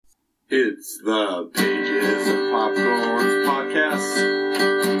It's the Pages and Popcorn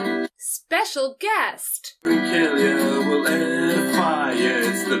podcast. Special guest. Kalia will edify.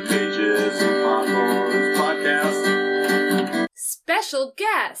 It's the Pages and Popcorn podcast. Special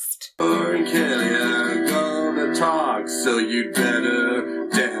guest. And Kalia gonna talk, so you'd better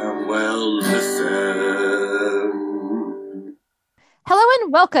damn well listen. Hello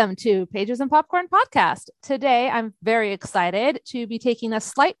and welcome to Pages and Popcorn podcast. Today, I'm very excited to be taking a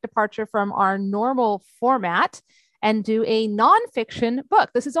slight departure from our normal format and do a nonfiction book.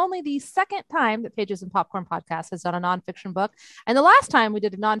 This is only the second time that Pages and Popcorn podcast has done a nonfiction book. And the last time we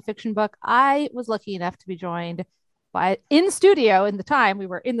did a nonfiction book, I was lucky enough to be joined by in studio in the time we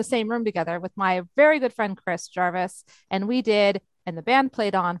were in the same room together with my very good friend, Chris Jarvis. And we did, and the band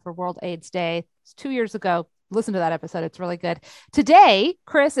played on for World AIDS Day 2 years ago. Listen to that episode. It's really good. Today,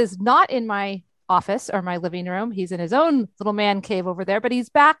 Chris is not in my office or my living room. He's in his own little man cave over there, but he's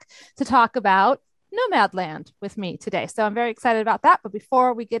back to talk about Nomadland with me today. So I'm very excited about that. But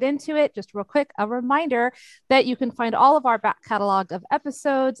before we get into it, just real quick, a reminder that you can find all of our back catalog of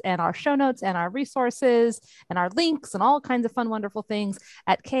episodes and our show notes and our resources and our links and all kinds of fun, wonderful things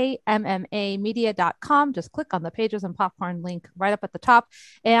at kmmamedia.com. Just click on the Pages and Popcorn link right up at the top.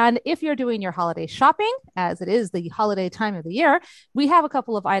 And if you're doing your holiday shopping, as it is the holiday time of the year, we have a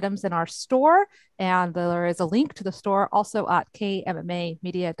couple of items in our store. And there is a link to the store also at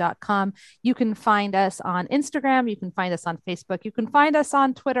kmmamedia.com. You can find us on Instagram. You can find us on Facebook. You can find us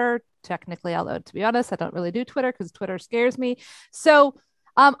on Twitter, technically, although to be honest, I don't really do Twitter because Twitter scares me. So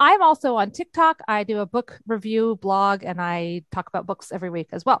I'm also on TikTok. I do a book review blog and I talk about books every week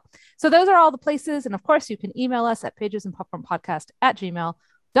as well. So those are all the places. And of course, you can email us at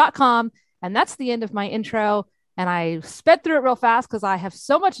pagesandpopcornpodcast@gmail.com. And that's the end of my intro. And I sped through it real fast because I have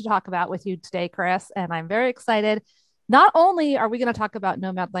so much to talk about with you today, Chris. And I'm very excited. Not only are we going to talk about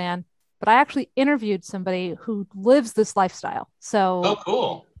Nomadland, but I actually interviewed somebody who lives this lifestyle. So oh,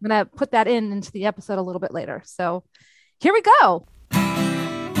 cool. I'm going to put that into the episode a little bit later. So here we go.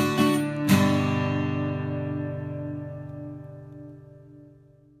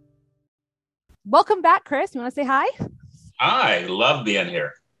 Welcome back, Chris. You want to say hi? I love being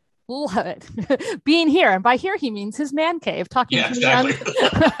here. Love it. Being here. And by here, he means his man cave. Talking to exactly. me.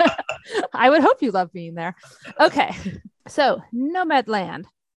 I would hope you love being there. Okay. So Nomadland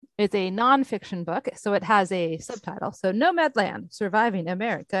is a nonfiction book. So it has a subtitle. So Nomadland, Surviving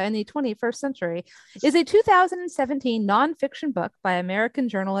America in the 21st Century is a 2017 nonfiction book by American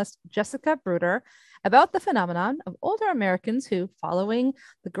journalist Jessica Bruder about the phenomenon of older Americans who, following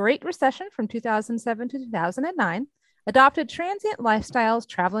the Great Recession from 2007 to 2009, adopted transient lifestyles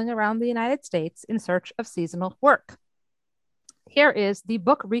traveling around the United States in search of seasonal work. Here is the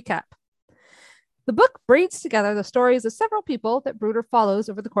book recap. The book braids together the stories of several people that Bruder follows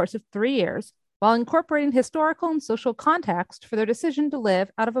over the course of 3 years, while incorporating historical and social context for their decision to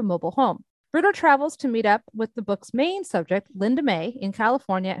live out of a mobile home. Bruder travels to meet up with the book's main subject, Linda May, in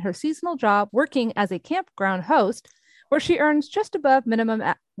California at her seasonal job working as a campground host, where she earns just above minimum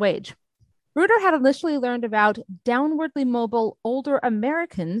wage. Bruder had initially learned about downwardly mobile older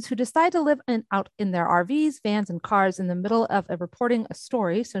Americans who decide to live out in their RVs, vans, and cars in the middle of reporting a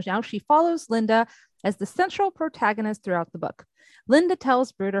story. So now she follows Linda as the central protagonist throughout the book. Linda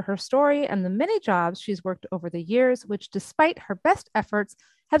tells Bruder her story and the many jobs she's worked over the years, which despite her best efforts,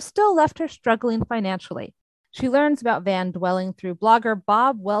 have still left her struggling financially. She learns about van dwelling through blogger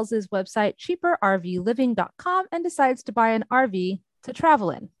Bob Wells's website, cheaperrvliving.com, and decides to buy an RV to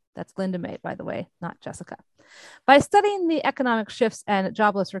travel in. That's Linda May, by the way, not Jessica. By studying the economic shifts and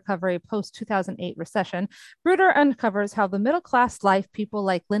jobless recovery post-2008 recession, Bruder uncovers how the middle-class life people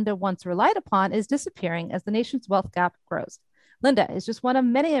like Linda once relied upon is disappearing as the nation's wealth gap grows. Linda is just one of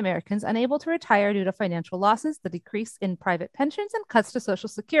many Americans unable to retire due to financial losses, the decrease in private pensions, and cuts to Social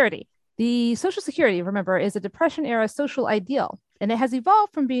Security. The Social Security, remember, is a Depression-era social ideal, and it has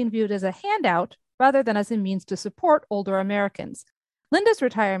evolved from being viewed as a handout rather than as a means to support older Americans. Linda's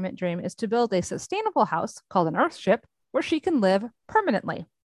retirement dream is to build a sustainable house called an Earthship where she can live permanently.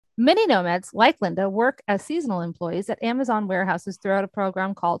 Many nomads, like Linda, work as seasonal employees at Amazon warehouses throughout a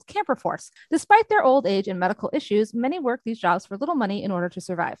program called Camper Force. Despite their old age and medical issues, many work these jobs for little money in order to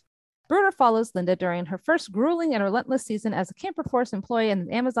survive. Bruder follows Linda during her first grueling and relentless season as a Camper Force employee in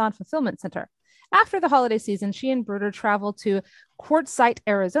an Amazon fulfillment center. After the holiday season, she and Bruder travel to Quartzsite,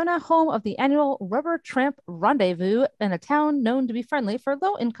 Arizona, home of the annual Rubber Tramp Rendezvous, in a town known to be friendly for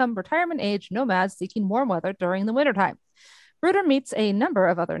low-income retirement-age nomads seeking warm weather during the wintertime. Bruder meets a number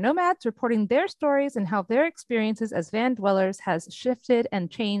of other nomads, reporting their stories and how their experiences as van dwellers has shifted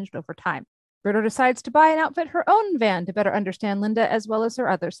and changed over time. Britta decides to buy and outfit her own van to better understand Linda as well as her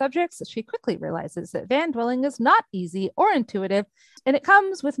other subjects. She quickly realizes that van dwelling is not easy or intuitive, and it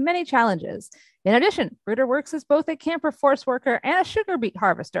comes with many challenges. In addition, Britta works as both a camper force worker and a sugar beet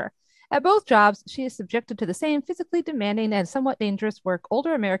harvester. At both jobs, she is subjected to the same physically demanding and somewhat dangerous work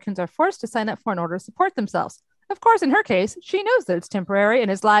older Americans are forced to sign up for in order to support themselves. Of course, in her case, she knows that it's temporary and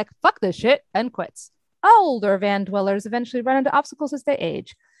is like, fuck this shit, and quits. Older van dwellers eventually run into obstacles as they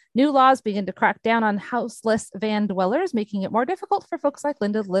age. New laws begin to crack down on houseless van dwellers, making it more difficult for folks like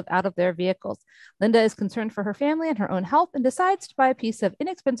Linda to live out of their vehicles. Linda is concerned for her family and her own health and decides to buy a piece of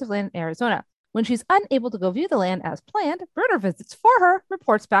inexpensive land in Arizona. When she's unable to go view the land as planned, Britta visits for her,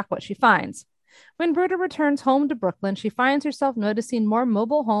 reports back what she finds. When Britta returns home to Brooklyn, she finds herself noticing more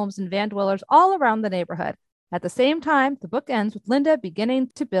mobile homes and van dwellers all around the neighborhood. At the same time, the book ends with Linda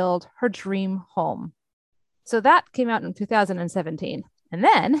beginning to build her dream home. So that came out in 2017. And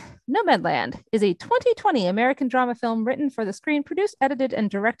then, Nomadland is a 2020 American drama film written for the screen, produced, edited, and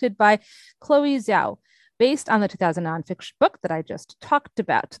directed by Chloe Zhao, based on the 2000 nonfiction book that I just talked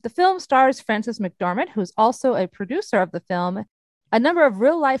about. The film stars Frances McDormand, who's also a producer of the film. A number of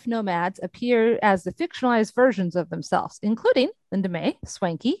real-life nomads appear as the fictionalized versions of themselves, including Linda May,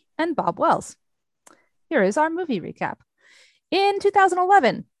 Swanky, and Bob Wells. Here is our movie recap. In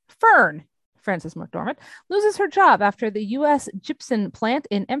 2011, Fern, Frances McDormand, loses her job after the U.S. gypsum plant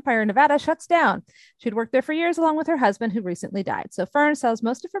in Empire, Nevada shuts down. She'd worked there for years along with her husband, who recently died. So Fern sells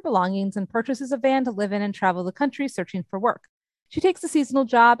most of her belongings and purchases a van to live in and travel the country searching for work. She takes a seasonal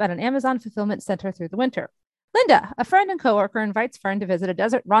job at an Amazon fulfillment center through the winter. Linda, a friend and coworker, invites Fern to visit a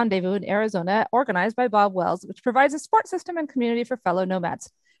desert rendezvous in Arizona organized by Bob Wells, which provides a support system and community for fellow nomads.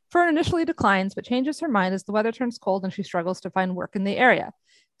 Fern initially declines, but changes her mind as the weather turns cold and she struggles to find work in the area.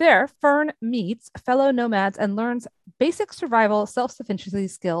 There, Fern meets fellow nomads and learns basic survival self-sufficiency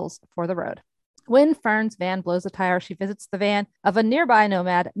skills for the road. When Fern's van blows a tire, she visits the van of a nearby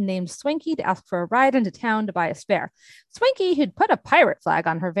nomad named Swanky to ask for a ride into town to buy a spare. Swanky, who'd put a pirate flag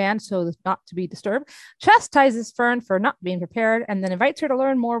on her van so as not to be disturbed, chastises Fern for not being prepared and then invites her to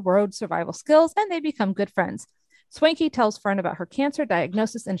learn more road survival skills, and they become good friends. Swanky tells Fern about her cancer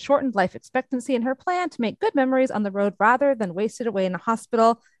diagnosis and shortened life expectancy and her plan to make good memories on the road rather than wasted away in a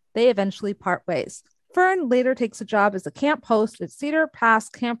hospital. They eventually part ways. Fern later takes a job as a camp host at Cedar Pass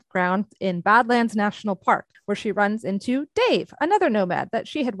Campground in Badlands National Park, where she runs into Dave, another nomad that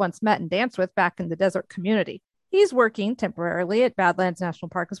she had once met and danced with back in the desert community. He's working temporarily at Badlands National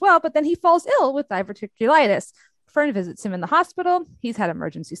Park as well, but then he falls ill with diverticulitis. Fern visits him in the hospital. He's had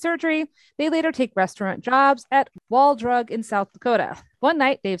emergency surgery. They later take restaurant jobs at Wall Drug in South Dakota. One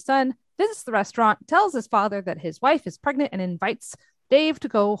night, Dave's son visits the restaurant, tells his father that his wife is pregnant, and invites Dave to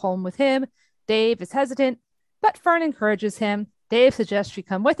go home with him. Dave is hesitant, but Fern encourages him. Dave suggests she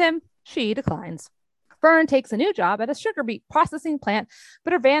come with him. She declines. Fern takes a new job at a sugar beet processing plant,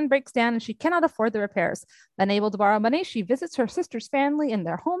 but her van breaks down and she cannot afford the repairs. Unable to borrow money, she visits her sister's family in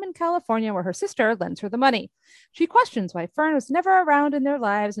their home in California, where her sister lends her the money. She questions why Fern was never around in their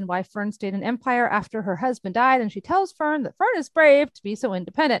lives and why Fern stayed in Empire after her husband died, and she tells Fern that Fern is brave to be so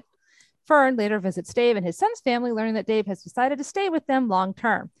independent. Fern later visits Dave and his son's family, learning that Dave has decided to stay with them long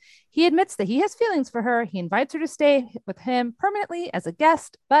term. He admits that he has feelings for her. He invites her to stay with him permanently as a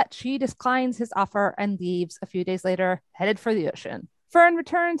guest, but she declines his offer and leaves a few days later, headed for the ocean. Fern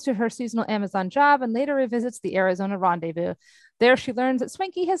returns to her seasonal Amazon job and later revisits the Arizona rendezvous. There she learns that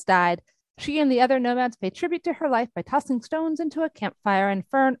Swanky has died. She and the other nomads pay tribute to her life by tossing stones into a campfire, and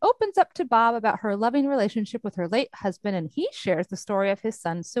Fern opens up to Bob about her loving relationship with her late husband, and he shares the story of his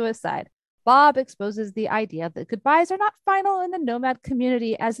son's suicide. Bob exposes the idea that goodbyes are not final in the nomad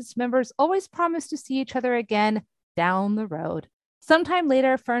community, as its members always promise to see each other again down the road. Sometime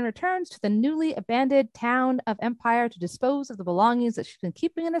later, Fern returns to the newly abandoned town of Empire to dispose of the belongings that she's been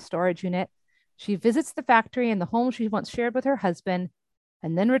keeping in a storage unit. She visits the factory and the home she once shared with her husband,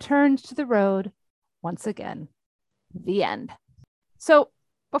 and then returns to the road once again. The end. So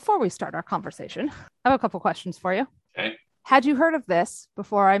before we start our conversation, I have a couple questions for you. Okay. Had you heard of this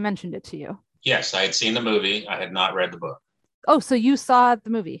before I mentioned it to you? Yes, I had seen the movie. I had not read the book. Oh, so you saw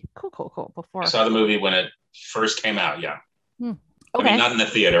the movie. Cool. Before I saw the movie when it first came out, yeah. Okay. I mean, not in the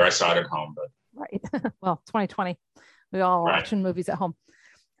theater. I saw it at home, but... Right. Well, 2020. We all were Right. watching movies at home.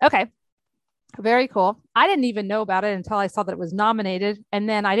 Okay. Very cool. I didn't even know about it until I saw that it was nominated. And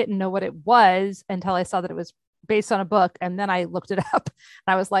then I didn't know what it was until I saw that it was based on a book. And then I looked it up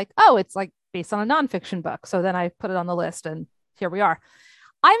and I was like, oh, it's like based on a nonfiction book. So then I put it on the list and here we are.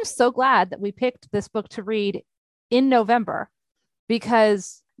 I'm so glad that we picked this book to read in November,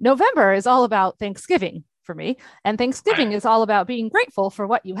 because November is all about Thanksgiving. for me. And Thanksgiving Right. is all about being grateful for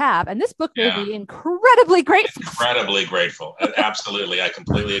what you have. And this book made Yeah. me incredibly grateful. Incredibly grateful. Absolutely. I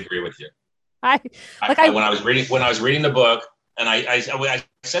completely agree with you. When I was reading the book, and I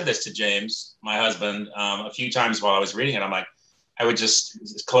said this to James, my husband, a few times while I was reading it. I'm like, I would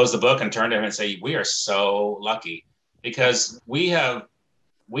just close the book and turn to him and say, we are so lucky because we have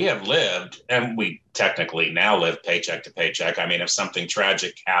lived, and we technically now live paycheck to paycheck. I mean, if something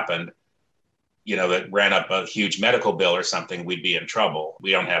tragic happened, that ran up a huge medical bill or something, we'd be in trouble.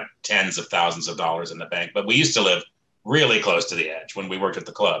 We don't have tens of thousands of dollars in the bank, but we used to live really close to the edge when we worked at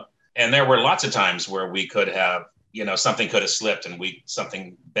the club. And there were lots of times where we could have, something could have slipped and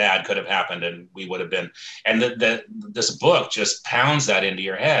something bad could have happened and we would have been, and this book just pounds that into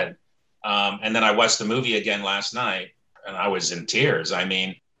your head. And then I watched the movie again last night and I was in tears. I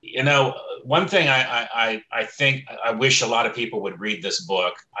mean, one thing I think I wish a lot of people would read this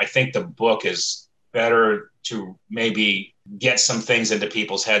book. I think the book is better to maybe get some things into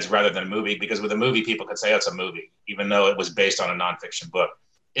people's heads rather than a movie, because with a movie, people could say, oh, it's a movie, even though it was based on a nonfiction book.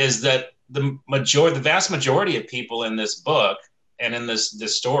 Is that the vast majority of people in this book and in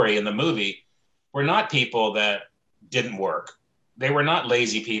this story in the movie were not people that didn't work. They were not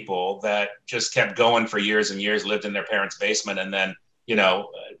lazy people that just kept going for years and years, lived in their parents' basement, and then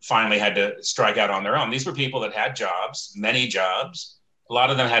finally had to strike out on their own. These were people that had jobs, many jobs. A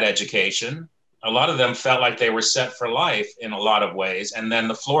lot of them had education. A lot of them felt like they were set for life in a lot of ways. And then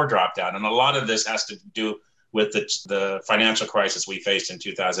the floor dropped out. And a lot of this has to do with the financial crisis we faced in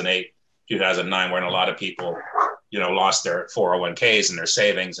 2008, 2009, when a lot of people, lost their 401ks and their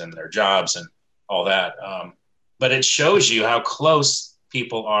savings and their jobs and all that. But it shows you how close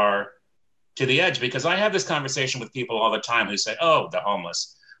people are to the edge, because I have this conversation with people all the time who say, oh, the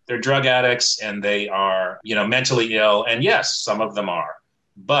homeless, they're drug addicts and they are, mentally ill. And yes, some of them are,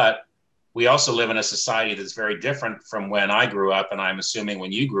 but we also live in a society that's very different from when I grew up. And I'm assuming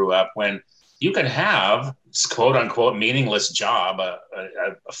when you grew up, when you could have quote unquote meaningless job, a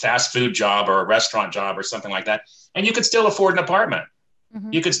fast food job or a restaurant job or something like that. And you could still afford an apartment.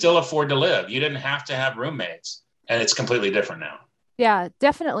 Mm-hmm. You could still afford to live. You didn't have to have roommates. And it's completely different now. Yeah,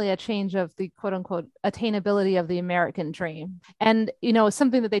 definitely a change of the quote unquote attainability of the American dream. And,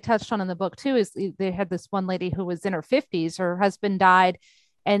 something that they touched on in the book too, is they had this one lady who was in her 50s, her husband died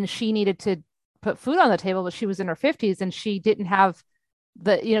and she needed to put food on the table, but she was in her 50s and she didn't have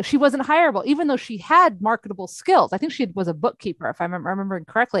she wasn't hireable, even though she had marketable skills. I think she was a bookkeeper, if I'm remembering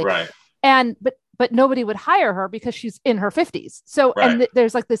correctly. Right. And, but nobody would hire her because she's in her 50s. So, right. And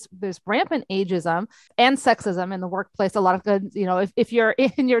there's rampant ageism and sexism in the workplace. A lot of good, if you're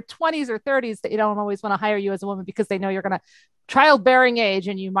in your 20s or 30s, they don't always want to hire you as a woman because they know you're going to childbearing age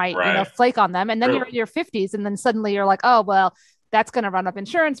and you might, right. Flake on them. And then you're in your 50s and then suddenly you're like, oh, well, that's going to run up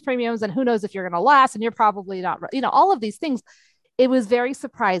insurance premiums and who knows if you're going to last. And you're probably not, all of these things. It was very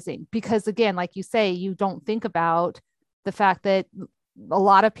surprising because, again, like you say, you don't think about the fact that a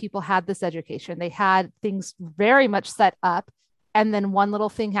lot of people had this education. They had things very much set up. And then one little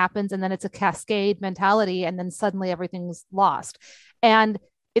thing happens and then it's a cascade mentality. And then suddenly everything's lost. And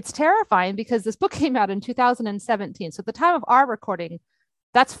it's terrifying because this book came out in 2017. So at the time of our recording,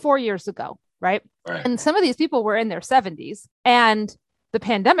 that's 4 years ago, right? And some of these people were in their 70s and the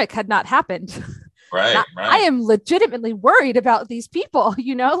pandemic had not happened. Right. I am legitimately worried about these people,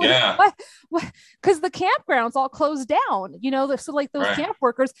 Yeah. Because the campgrounds all closed down, so like those camp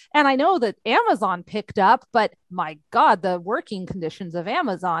workers. And I know that Amazon picked up, but my God, the working conditions of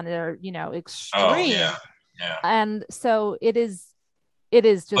Amazon are, extreme. Oh, yeah. And so it is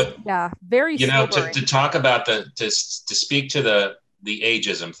just, very sobering. To talk about to speak to the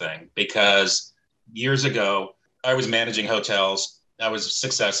ageism thing, because years ago I was managing hotels. I was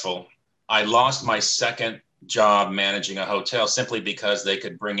successful. I lost my second job managing a hotel simply because they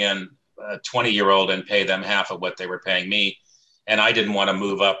could bring in a 20-year-old and pay them half of what they were paying me. And I didn't want to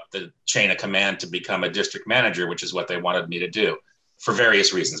move up the chain of command to become a district manager, which is what they wanted me to do for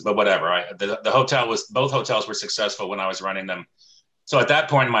various reasons. But whatever, both hotels were successful when I was running them. So at that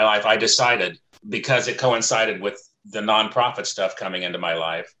point in my life, I decided, because it coincided with the nonprofit stuff coming into my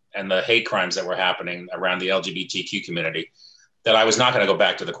life and the hate crimes that were happening around the LGBTQ community, that I was not going to go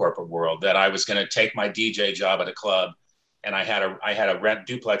back to the corporate world, that I was going to take my DJ job at a club. And I had a rent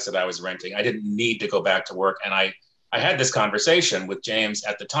duplex that I was renting. I didn't need to go back to work. And I had this conversation with James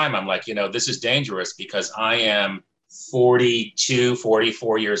at the time. I'm like, this is dangerous because I am 42,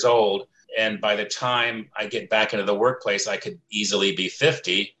 44 years old. And by the time I get back into the workplace, I could easily be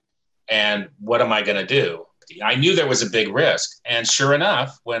 50. And what am I going to do? I knew there was a big risk. And sure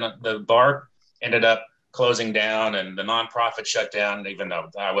enough, when the bar ended up closing down and the nonprofit shut down, even though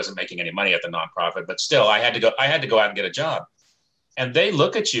I wasn't making any money at the nonprofit, but still I had to go out and get a job. And they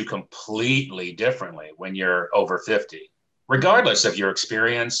look at you completely differently when you're over 50, regardless of your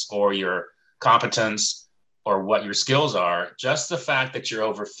experience or your competence or what your skills are. Just the fact that you're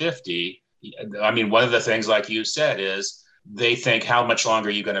over 50. I mean, one of the things, like you said, is they think, how much longer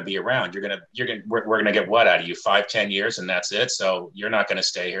are you going to be around? We're going to get what out of you? 5-10 years, and that's it. So you're not going to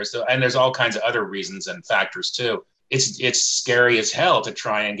stay here. So, and there's all kinds of other reasons and factors too. It's scary as hell to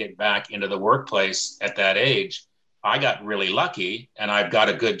try and get back into the workplace at that age. I got really lucky and I've got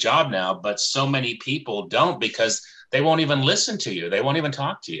a good job now, but so many people don't, because they won't even listen to you. They won't even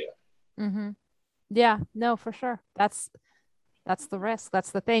talk to you. Mm-hmm. Yeah, no, for sure. That's the risk.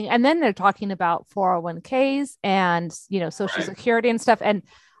 That's the thing. And then they're talking about 401ks and, Social Security and stuff. And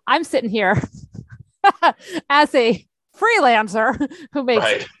I'm sitting here as a freelancer who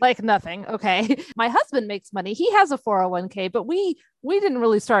makes like nothing. Okay. My husband makes money. He has a 401k, but we didn't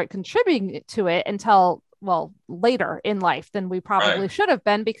really start contributing to it until, later in life than we probably should have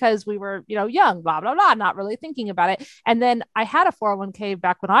been, because we were, young, blah, blah, blah, not really thinking about it. And then I had a 401k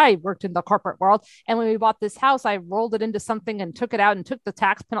back when I worked in the corporate world. And when we bought this house, I rolled it into something and took it out and took the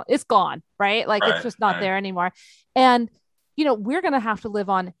tax penalty. It's gone, right? Like it's just not there anymore. And we're going to have to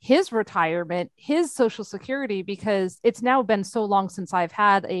live on his retirement, his Social Security, because it's now been so long since I've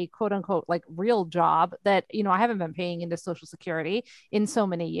had a quote unquote like real job that, I haven't been paying into Social Security in so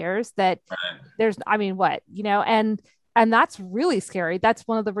many years that there's, and that's really scary. That's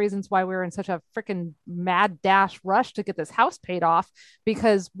one of the reasons why we're in such a freaking mad dash rush to get this house paid off,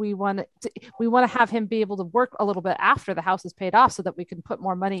 because we want to have him be able to work a little bit after the house is paid off so that we can put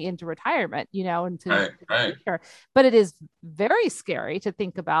more money into retirement, into the future. But it is very scary to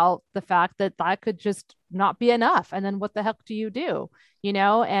think about the fact that could just not be enough. And then what the heck do you do?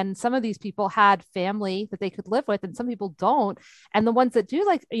 And some of these people had family that they could live with, and some people don't. And the ones that do,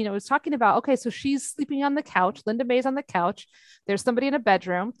 like, was talking about, okay, so she's sleeping on the couch. Linda May's on the couch. There's somebody in a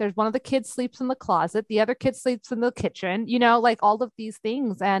bedroom. There's one of the kids sleeps in the closet. The other kid sleeps in the kitchen, like all of these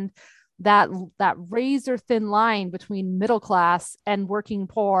things. And that razor thin line between middle class and working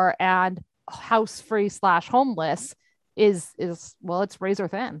poor and house free / homeless is it's razor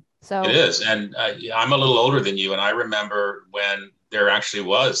thin. So it is. And I'm a little older than you. And I remember when there actually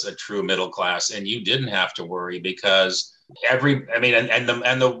was a true middle class and you didn't have to worry, because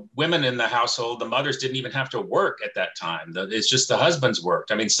the women in the household, the mothers didn't even have to work at that time. It's just the husbands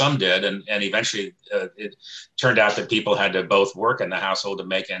worked. I mean, some did. And eventually it turned out that people had to both work in the household to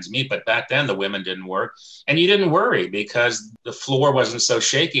make ends meet. But back then the women didn't work, and you didn't worry because the floor wasn't so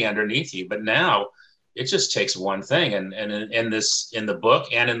shaky underneath you. But now it just takes one thing. And in the book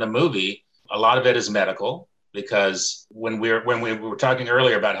and in the movie, a lot of it is medical, because when we were talking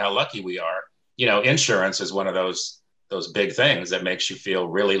earlier about how lucky we are, insurance is one of those big things that makes you feel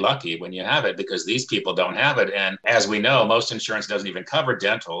really lucky when you have it, because these people don't have it. And as we know, most insurance doesn't even cover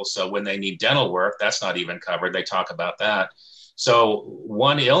dental. So when they need dental work, that's not even covered. They talk about that. So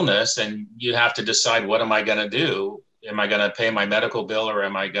one illness, and you have to decide, what am I going to do? Am I going to pay my medical bill, or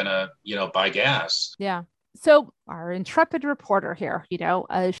am I going to, buy gas? Yeah. So our intrepid reporter here,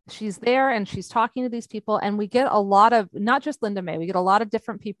 she's there and she's talking to these people, and we get a lot of, not just Linda May, we get a lot of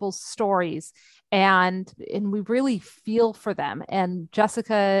different people's stories, and we really feel for them. And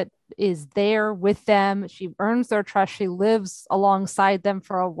Jessica is there with them. She earns their trust. She lives alongside them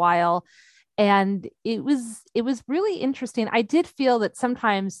for a while. And it was really interesting. I did feel that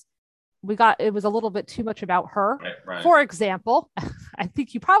sometimes it was a little bit too much about her. Right. For example, I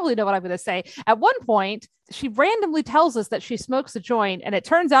think you probably know what I'm going to say. At one point, she randomly tells us that she smokes a joint, and it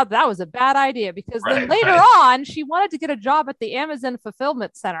turns out that was a bad idea, because then later on, she wanted to get a job at the Amazon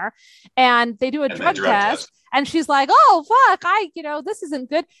Fulfillment Center, and they do a drug test. And she's like, oh, fuck, this isn't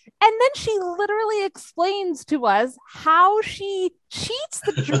good. And then she literally explains to us how she cheats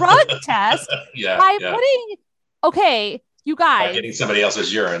the drug test by putting, okay, you guys, by getting somebody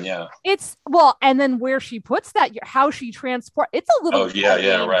else's urine. Yeah. It's and then where she puts that, how she transport, it's a little. Oh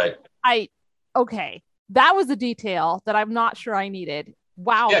yeah. Right. Okay. That was a detail that I'm not sure I needed.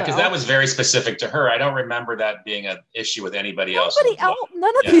 Wow. Yeah. Cause that was very specific to her. I don't remember that being an issue with anybody else. None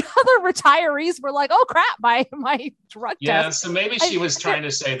of the other retirees were like, oh crap, my drug test. Yeah. So maybe she was trying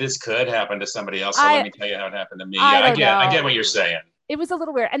to say this could happen to somebody else. So let me tell you how it happened to me. I get what you're saying. It was a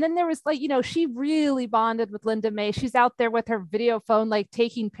little weird. And then there was she really bonded with Linda May. She's out there with her video phone, like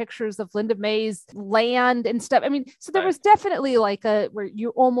taking pictures of Linda May's land and stuff. I mean, so there was definitely where you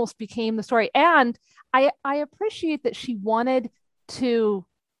almost became the story. And I appreciate that she wanted to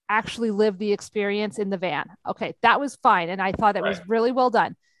actually live the experience in the van. Okay, that was fine. And I thought it was really well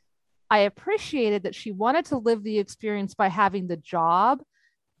done. I appreciated that she wanted to live the experience by having the job.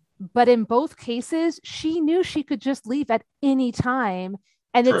 But in both cases, she knew she could just leave at any time.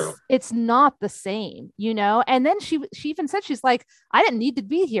 And it's not the same, you know? And then she even said, she's like, I didn't need to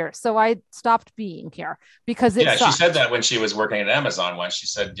be here. So I stopped being here because it sucked. She said that when she was working at Amazon once. She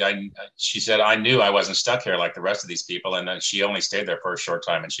said, I knew I wasn't stuck here like the rest of these people. And then she only stayed there for a short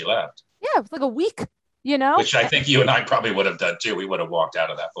time and she left. Yeah, it was like a week, you know? Which I think you and I probably would have done too. We would have walked out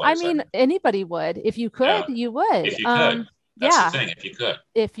of that place. I mean, anybody would. If you could, you would. If you could. That's the thing,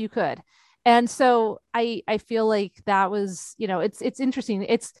 if you could. And so I feel like that was, you know, it's interesting.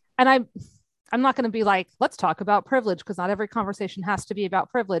 I'm not going to be like, let's talk about privilege, because not every conversation has to be about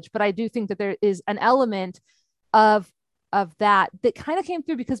privilege. But I do think that there is an element of that kind of came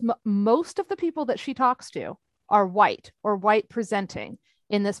through because most of the people that she talks to are white or white presenting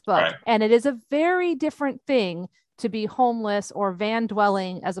in this book. Right. And it is a very different thing to be homeless or van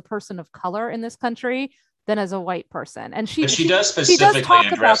dwelling as a person of color in this country than as a white person. And she does specifically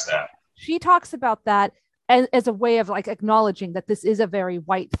address that. She talks about that as a way of like acknowledging that this is a very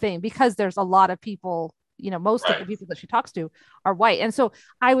white thing because there's a lot of people, you know, most of the people that she talks to are white. And so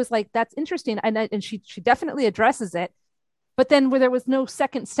I was like, that's interesting. And she definitely addresses it. But then where there was no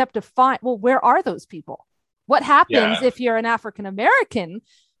second step to find, well, where are those people? What happens if you're an African-American?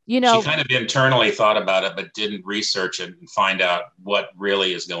 You know, she kind of internally thought about it, but didn't research it and find out what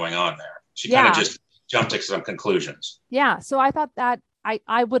really is going on there. She kind of just jumped to some conclusions. Yeah. So I thought that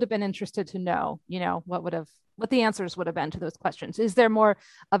I would have been interested to know, you know, what the answers would have been to those questions. Is there more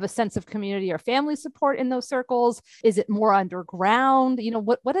of a sense of community or family support in those circles? Is it more underground? You know,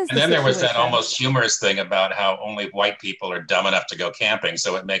 what is And then there was that almost humorous thing about how only white people are dumb enough to go camping.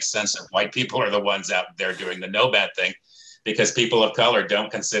 So it makes sense that white people are the ones out there doing the nomad thing because people of color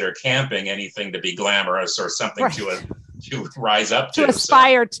don't consider camping anything to be glamorous or something to rise up to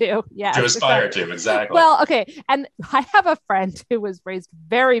aspire to. Yeah. To aspire to. Exactly. Well, okay. And I have a friend who was raised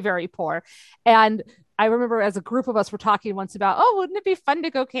very, very poor. And I remember as a group of us were talking once about, oh, wouldn't it be fun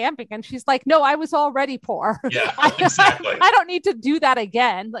to go camping? And she's like, no, I was already poor. Yeah, exactly. I don't need to do that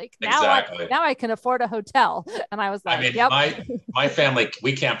again. Like now I can afford a hotel. And I was like, I mean, my family,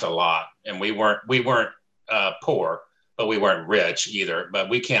 we camped a lot and we weren't poor, but we weren't rich either, but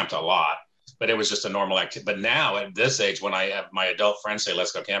we camped a lot. But it was just a normal activity. But now at this age, when I have my adult friends say,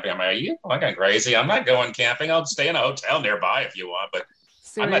 let's go camping, I'm like, are you fucking crazy? I'm not going camping. I'll stay in a hotel nearby if you want. But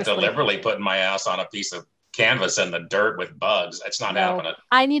seriously. I'm not deliberately putting my ass on a piece of canvas in the dirt with bugs. That's not happening.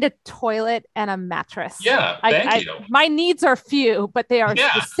 I need a toilet and a mattress. Yeah, thank you. My needs are few, but they are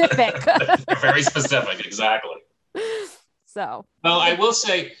specific. They're very specific, exactly. So. Well, I will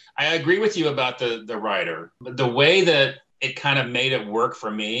say, I agree with you about the writer. The way that it kind of made it work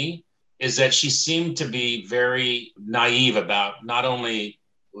for me is that she seemed to be very naive about not only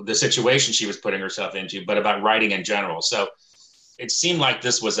the situation she was putting herself into, but about writing in general. So it seemed like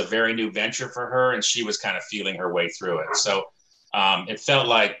this was a very new venture for her, and she was kind of feeling her way through it. So it felt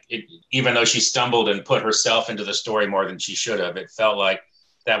like, even though she stumbled and put herself into the story more than she should have, it felt like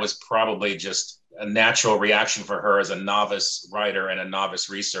that was probably just a natural reaction for her as a novice writer and a novice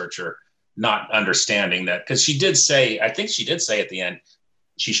researcher, not understanding that. Because I think she did say at the end,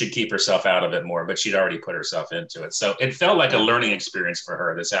 she should keep herself out of it more, but she'd already put herself into it. So it felt like a learning experience for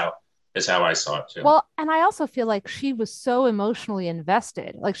her. That's how I saw it too. Well, and I also feel like she was so emotionally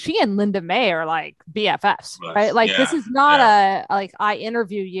invested. Like she and Linda May are like BFFs, right? Like this is not like I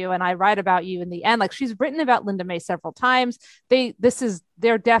interview you and I write about you in the end. Like she's written about Linda May several times.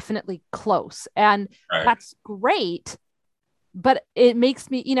 They're definitely close, and that's great. But it makes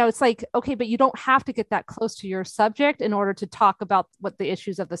me, you know, it's like, okay, but you don't have to get that close to your subject in order to talk about what the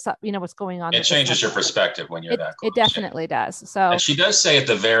issues of what's going on. It changes your perspective when you're that close. It definitely does. So, and she does say at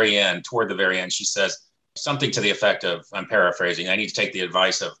the very end, toward the very end, she says something to the effect of, I'm paraphrasing, I need to take the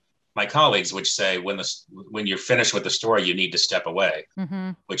advice of my colleagues, which say when you're finished with the story, you need to step away,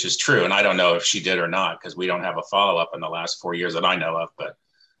 which is true. And I don't know if she did or not, because we don't have a follow-up in the last 4 years that I know of,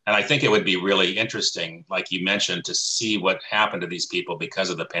 and I think it would be really interesting, like you mentioned, to see what happened to these people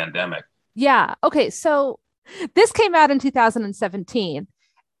because of the pandemic. Yeah. Okay. So this came out in 2017,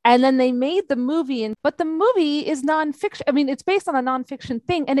 and then they made the movie, but the movie is nonfiction. I mean, it's based on a nonfiction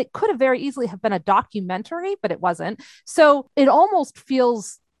thing, and it could have very easily have been a documentary, but it wasn't. So it almost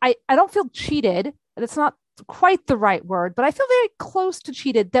feels, I don't feel cheated. That's not quite the right word, but I feel very close to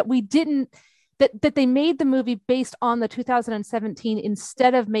cheated that we didn't, that they made the movie based on the 2017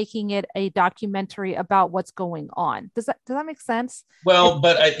 instead of making it a documentary about what's going on. Does that make sense? Well,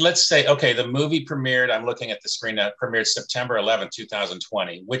 but let's say, okay, the movie premiered, I'm looking at the screen now, premiered September 11th,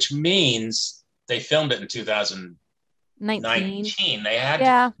 2020, which means they filmed it in 2019. 19. They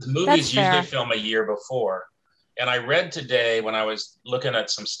had the movies usually film a year before. And I read today when I was looking at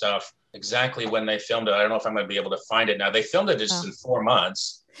some stuff exactly when they filmed it. I don't know if I'm going to be able to find it now. They filmed it just in 4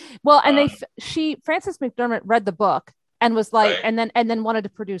 months. Well, and Frances McDormand read the book and was like, right. and then wanted to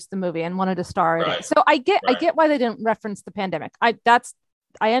produce the movie and wanted to star in right. it. So I get why they didn't reference the pandemic.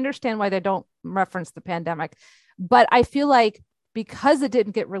 I understand why they don't reference the pandemic, but I feel like because it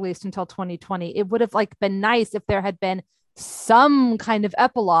didn't get released until 2020, it would have like been nice if there had been some kind of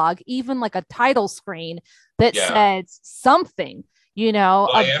epilogue, even like a title screen that said something, well,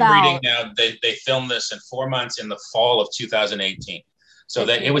 I am reading now, they filmed this in 4 months in the fall of 2018. So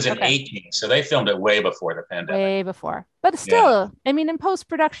that it was in 18. So they filmed it way before the pandemic. Way before. But still, I mean, in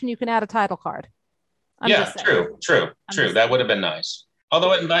post-production, you can add a title card. True. That would have been nice.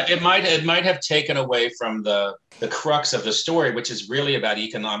 Although it might have taken away from the crux of the story, which is really about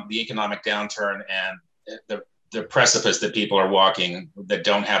the economic downturn and the precipice that people are walking that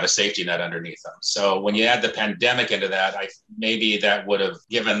don't have a safety net underneath them. So when you add the pandemic into that, maybe that would have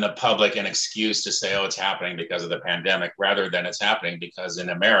given the public an excuse to say, oh, it's happening because of the pandemic, rather than it's happening because in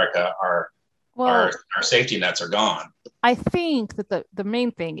America, our safety nets are gone. I think that the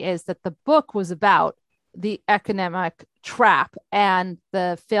main thing is that the book was about the economic trap and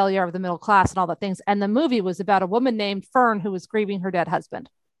the failure of the middle class and all that things. And the movie was about a woman named Fern who was grieving her dead husband.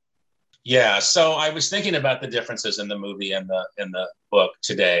 Yeah, so I was thinking about the differences in the movie and the book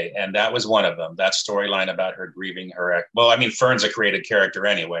today, and that was one of them. That storyline about her grieving her. Well, I mean, Fern's a created character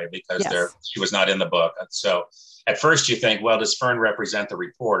anyway because she was not in the book. So at first you think, well, does Fern represent the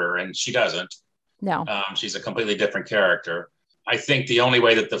reporter? And she doesn't. No, she's a completely different character. I think the only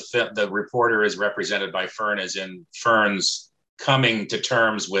way that the reporter is represented by Fern is in Fern's coming to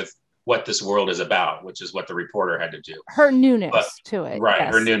terms with what this world is about, which is what the reporter had to do. Her newness to it.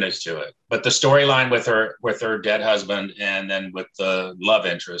 Right, her newness to it. But the storyline with her dead husband and then with the love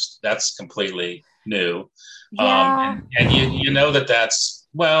interest, that's completely new. Yeah. And you know that's,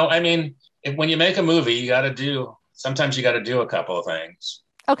 well, I mean, when you make a movie, sometimes you got to do a couple of things.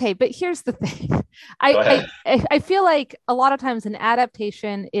 Okay, but here's the thing. I feel like a lot of times an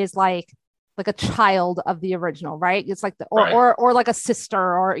adaptation is like a child of the original, right? It's like or like a sister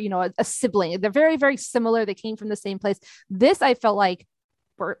or, you know, a sibling. They're very, very similar. They came from the same place. This, I felt like,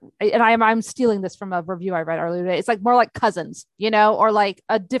 and I'm stealing this from a review I read earlier today. It's like more like cousins, you know, or like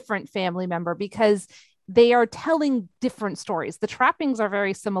a different family member because they are telling different stories. The trappings are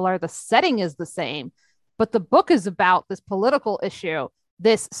very similar. The setting is the same, but the book is about this political issue,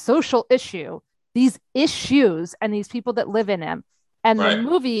 this social issue, these issues, and these people that live in them. And the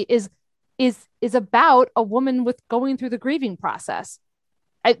movie is about a woman with going through the grieving process.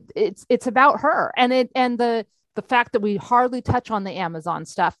 It's about her and the fact that we hardly touch on the Amazon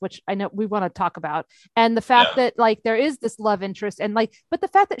stuff, which I know we want to talk about, and the fact that like there is this love interest and like, but the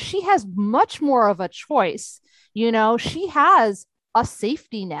fact that she has much more of a choice, you know, she has a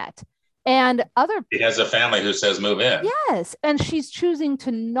safety net. And she has a family who says move in. Yes. And she's choosing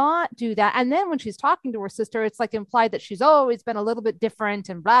to not do that. And then when she's talking to her sister, it's like implied that she's always been a little bit different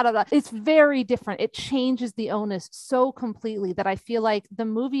and blah, blah, blah. It's very different. It changes the onus so completely that I feel like the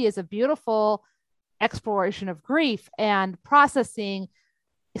movie is a beautiful exploration of grief and processing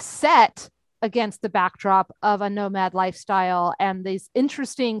set against the backdrop of a nomad lifestyle and these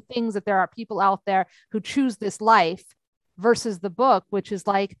interesting things that there are people out there who choose this life versus the book, which is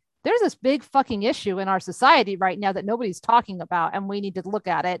like, there's this big fucking issue in our society right now that nobody's talking about. And we need to look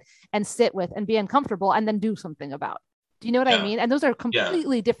at it and sit with and be uncomfortable and then do something about. Do you know what I mean? And those are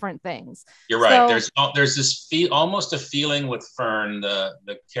completely different things. You're right. There's this almost a feeling with Fern,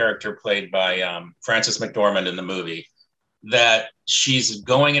 the character played by Frances McDormand in the movie, that she's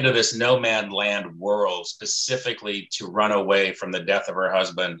going into this nomad land world specifically to run away from the death of her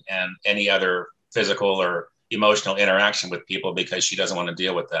husband and any other physical or emotional interaction with people because she doesn't want to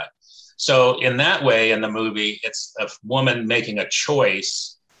deal with that. So in that way, in the movie, it's a woman making a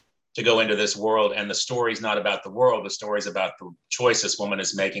choice to go into this world, and the story's not about the world. The story's about the choice this woman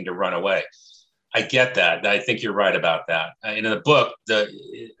is making to run away. I get that. I think you're right about that. In the book,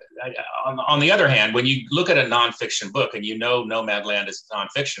 on the other hand, when you look at a nonfiction book and you know Nomadland is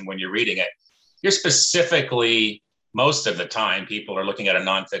nonfiction when you're reading it, you're specifically, most of the time, people are looking at a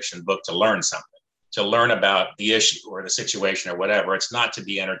nonfiction book to learn something, to learn about the issue or the situation or whatever. It's not to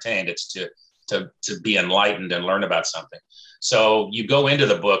be entertained. It's to be enlightened and learn about something. So you go into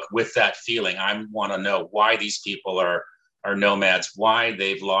the book with that feeling. I want to know why these people are nomads, why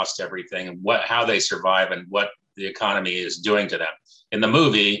they've lost everything, and how they survive and what the economy is doing to them. In the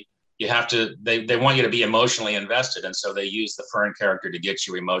movie, you have to, they want you to be emotionally invested. And so they use the Fern character to get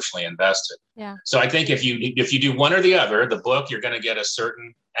you emotionally invested. Yeah. So I think if you do one or the other, the book, you're going to get a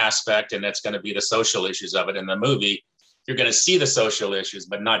certain aspect, and that's going to be the social issues of it. In the movie, you're going to see the social issues,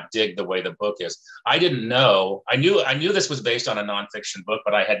 but not dig the way the book is. I didn't know. I knew this was based on a nonfiction book,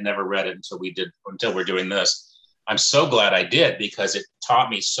 but I had never read it until we're doing this. I'm so glad I did, because it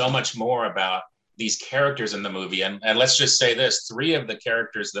taught me so much more about these characters in the movie. And let's just say this, 3 of the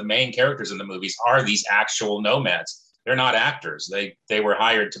characters, the main characters in the movies, are these actual nomads. They're not actors. They were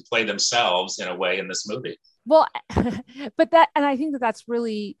hired to play themselves in a way in this movie. Well, but I think that's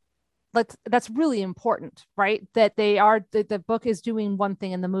really important, right? That the book is doing one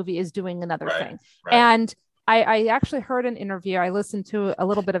thing and the movie is doing another thing. Right. And I actually heard an interview. I listened to a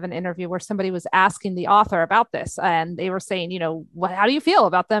little bit of an interview where somebody was asking the author about this, and they were saying, how do you feel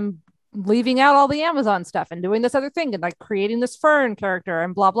about them leaving out all the Amazon stuff and doing this other thing and like creating this Fern character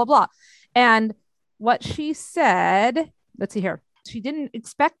and blah, blah, blah. And what she said, let's see here. She didn't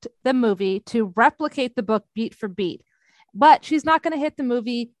expect the movie to replicate the book beat for beat, but she's not going to hit the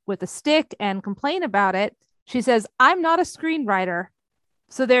movie with a stick and complain about it. She says, I'm not a screenwriter.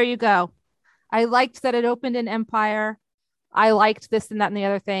 So there you go. I liked that it opened in Empire. I liked this and that and the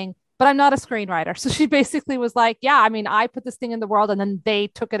other thing, but I'm not a screenwriter. So she basically was like, yeah, I mean, I put this thing in the world and then they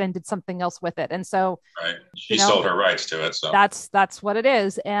took it and did something else with it. And so she sold her rights to it. So that's what it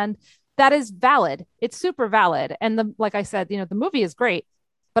is. And that is valid. It's super valid. And like I said, the movie is great,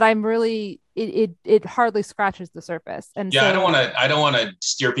 but I'm really, it hardly scratches the surface. And yeah, so, I don't want to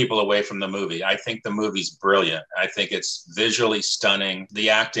steer people away from the movie. I think the movie's brilliant. I think it's visually stunning.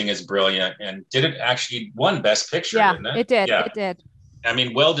 The acting is brilliant. And did it actually won Best Picture? Yeah, didn't it? It did. Yeah. It did. I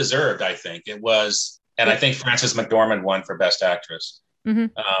mean, well-deserved, I think it was. And I think Frances McDormand won for Best Actress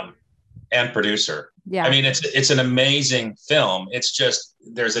and producer. Yeah. I mean, it's an amazing film. It's just,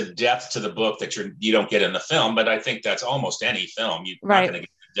 there's a depth to the book that you don't get in the film, but I think that's almost any film. You're not going to get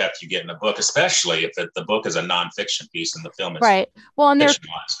the depth you get in a book, especially if the book is a nonfiction piece and the film is right. Well, and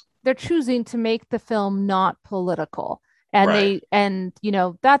fictionalized. They're choosing to make the film not political. And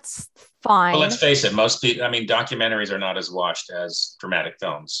that's fine. Well, let's face it, most people, I mean, documentaries are not as watched as dramatic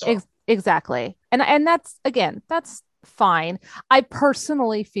films. So. Exactly. And that's fine. I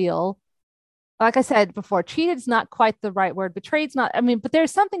personally feel, like I said before, cheated is not quite the right word. Betrayed's not, but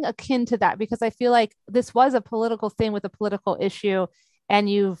there's something akin to that, because I feel like this was a political thing with a political issue, and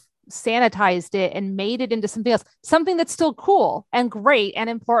you've sanitized it and made it into something else, something that's still cool and great and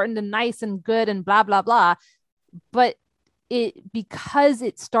important and nice and good and blah, blah, blah. But because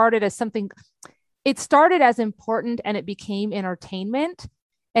it started as important and it became entertainment.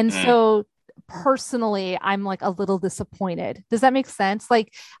 And so personally, I'm like a little disappointed. Does that make sense?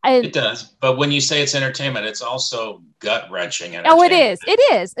 It does. But when you say it's entertainment, it's also gut wrenching. Oh, it is.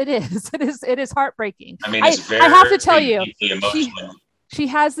 It is heartbreaking. I mean, it's I have to tell you, she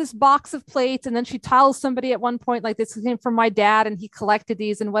has this box of plates, and then she tells somebody at one point, like, this came from my dad and he collected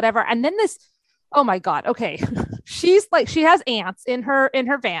these and whatever. And then oh my God. Okay. She has ants in her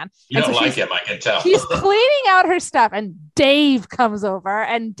van. You don't like him, I can tell. She's cleaning out her stuff, and Dave comes over,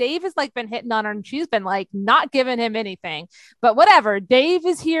 and Dave has been hitting on her, and she's been not giving him anything, but whatever. Dave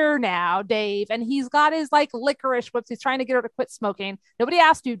is here now, and he's got his licorice whips. He's trying to get her to quit smoking. Nobody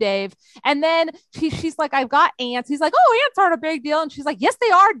asked you, Dave. And then she's like, I've got ants. He's like, oh, ants aren't a big deal. And she's like, yes, they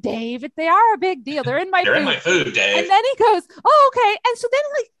are, Dave. They are a big deal. They're in my They're food. in my food, Dave. And then he goes, oh, okay. And so then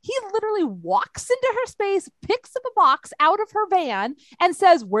he literally walks into her space, picks up a box out of her van and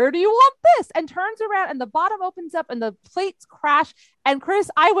says, where do you want this? And turns around, and the bottom opens up and the plates crash. And Chris,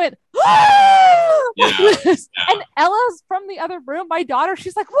 I went, And Ella's from the other room, my daughter,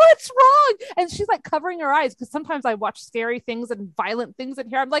 she's like, what's wrong? And she's covering her eyes, because sometimes I watch scary things and violent things in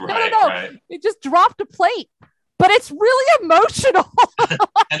here. I'm like, no. It just dropped a plate. But it's really emotional.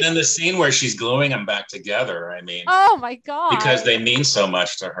 And then the scene where she's gluing them back together. I mean, oh my God. Because they mean so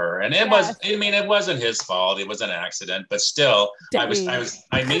much to her. And it wasn't his fault. It was an accident, but still, I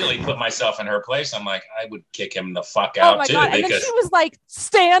immediately put myself in her place. I'm like, I would kick him the fuck out too. God. And then she was like,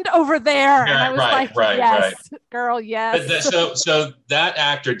 stand over there. And I was yes, girl, yes. So that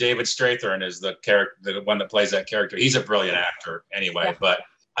actor, David Strathairn, is the character, the one that plays that character. He's a brilliant actor anyway, but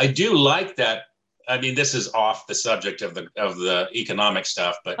I do like that. I mean, this is off the subject of the economic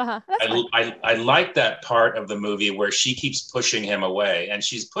stuff, but I like that part of the movie where she keeps pushing him away, and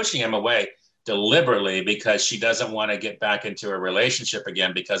she's pushing him away deliberately because she doesn't want to get back into a relationship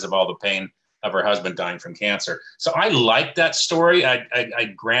again because of all the pain of her husband dying from cancer. So I like that story.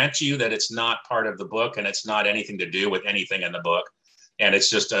 I grant you that it's not part of the book, and it's not anything to do with anything in the book, and it's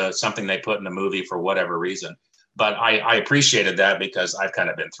just something they put in the movie for whatever reason. But I appreciated that because I've kind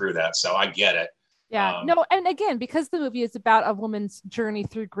of been through that. So I get it. Yeah, no, and again, because the movie is about a woman's journey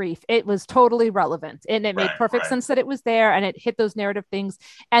through grief, it was totally relevant, and it made perfect sense that it was there, and it hit those narrative things.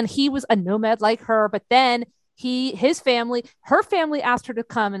 And he was a nomad like her, but then her family asked her to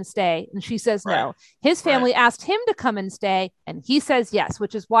come and stay, and she says no. His family asked him to come and stay, and he says yes,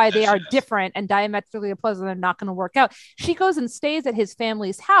 which is why they are different and diametrically opposed, and they're not going to work out. She goes and stays at his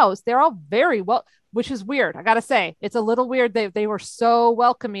family's house. They're all very well, which is weird. I gotta say, it's a little weird. They were so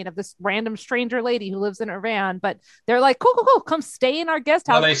welcoming of this random stranger lady who lives in her van, but they're like, cool, come stay in our guest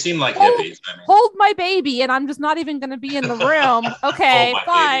house. Well, they seem like hippies. Hold my baby, and I'm just not even going to be in the room. Okay,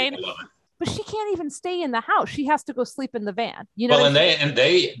 fine. But she can't even stay in the house. She has to go sleep in the van. You know. Well,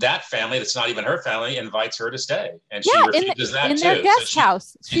 that family that's not even her family invites her to stay, and she refuses that too. In their guest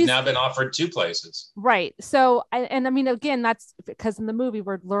house. She's now been offered 2 places. Right. So, I mean, again, that's because in the movie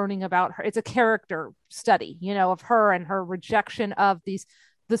we're learning about her. It's a character study, of her and her rejection of the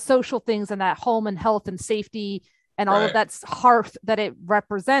social things and that home and health and safety and all of that hearth that it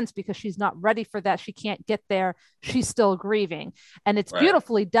represents, because she's not ready for that. She can't get there. She's still grieving, and it's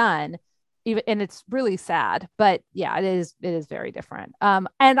beautifully done. And it's really sad, but yeah, it is very different. And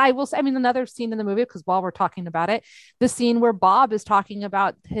I will say, I mean, another scene in the movie, because while we're talking about it, the scene where Bob is talking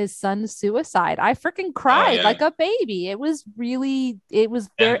about his son's suicide, I freaking cried like a baby. It was very.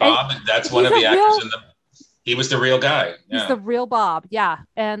 And Bob, that's one of the actors he was the real guy. Yeah. He's the real Bob. Yeah.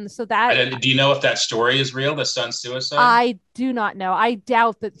 And so that. Do you know if that story is real, the son's suicide? I do not know. I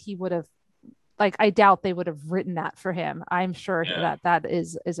doubt that he would have. I doubt they would have written that for him. I'm sure that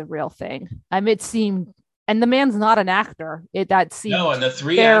is a real thing. It seemed, and the man's not an actor. That seemed and the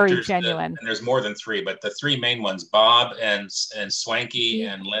 3 very actors, genuine. And there's more than 3, but the 3 main ones, Bob and Swanky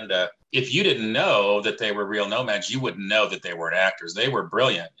and Linda. If you didn't know that they were real nomads, you wouldn't know that they weren't actors. They were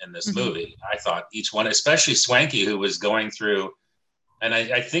brilliant in this movie. I thought each one, especially Swanky, who was going through. And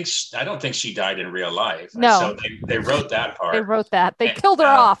I don't think she died in real life. No. So they wrote that part. They wrote that. They killed her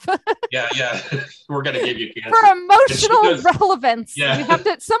off. Yeah. We're going to give you cancer. For emotional relevance. Yeah.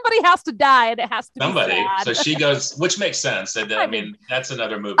 Somebody has to die, and it has to be sad. So she goes, which makes sense. And, I mean, that's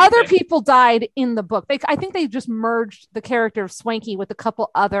another movie. Other people died in the book. I think they just merged the character of Swanky with a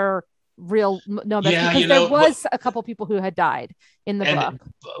couple other real nomads, because there was a couple people who had died in the book.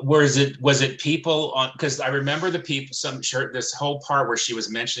 Was it people on, because I remember this whole part where she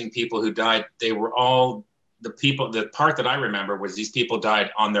was mentioning people who died, they were all the part that I remember was these people died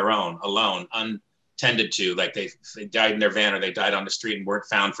on their own, alone, untended to, like they died in their van or they died on the street and weren't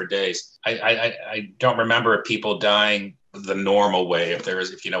found for days. I don't remember people dying the normal way,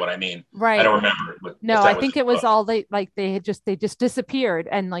 if you know what I mean. Right. I don't remember. No, I think it was all they just disappeared,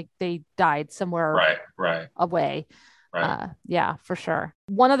 and like they died somewhere away. Right. Yeah, for sure.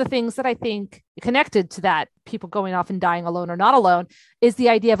 One of the things that I think connected to that, people going off and dying alone or not alone, is the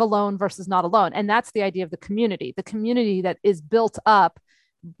idea of alone versus not alone. And that's the idea of the community that is built up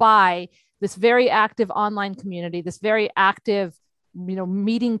by this very active online community, this very active,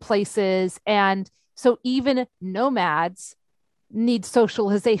 meeting places. And so even nomads need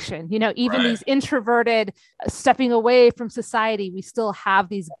socialization, even these introverted, stepping away from society, we still have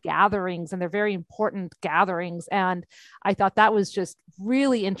these gatherings, and they're very important gatherings. And I thought that was just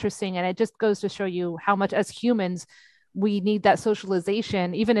really interesting. And it just goes to show you how much as humans we need that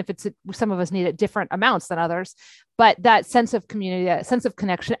socialization, even if some of us need it different amounts than others, but that sense of community, that sense of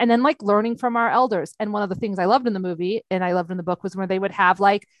connection, and then like learning from our elders. And one of the things I loved in the movie and I loved in the book was when they would have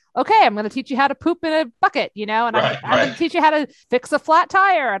like, okay, I'm going to teach you how to poop in a bucket, and I'm going to teach you how to fix a flat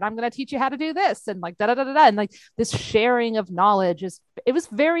tire, and I'm going to teach you how to do this, and like and like this sharing of knowledge it was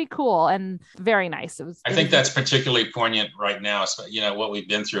very cool and very nice. I think that's particularly poignant right now. What we've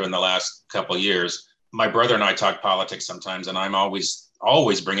been through in the last couple of years. My brother and I talk politics sometimes, and I'm always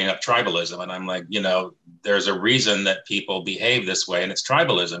bringing up tribalism. And I'm like, there's a reason that people behave this way, and it's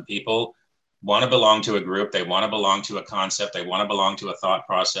tribalism. People want to belong to a group. They want to belong to a concept. They want to belong to a thought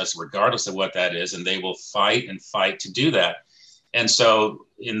process, regardless of what that is. And they will fight and fight to do that. And so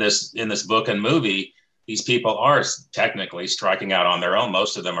in this book and movie, these people are technically striking out on their own.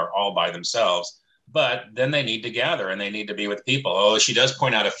 Most of them are all by themselves. But then they need to gather, and they need to be with people. Oh, she does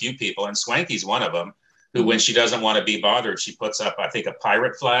point out a few people, and Swanky's one of them, who, when she doesn't want to be bothered, she puts up, I think, a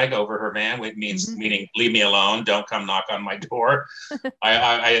pirate flag over her van, which meaning leave me alone, don't come knock on my door.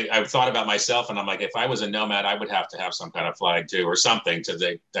 I've thought about myself, and I'm like, if I was a nomad, I would have to have some kind of flag too, or something for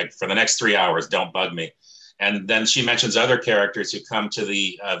the next 3 hours, don't bug me. And then she mentions other characters who come to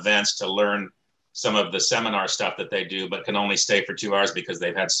the events to learn some of the seminar stuff that they do, but can only stay for 2 hours because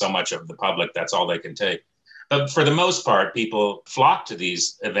they've had so much of the public, that's all they can take. But for the most part, people flock to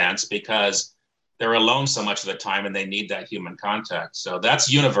these events because they're alone so much of the time and they need that human contact. So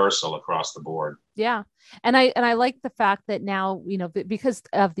that's universal across the board. Yeah. And I like the fact that now, because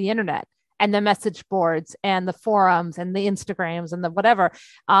of the internet and the message boards and the forums and the Instagrams and the whatever,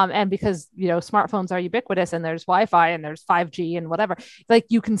 and because, smartphones are ubiquitous and there's Wi-Fi and there's 5G and whatever, like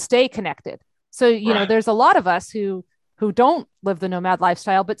you can stay connected. So, Right. There's a lot of us who don't live the nomad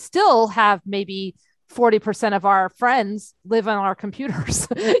lifestyle, but still have maybe 40% of our friends live on our computers,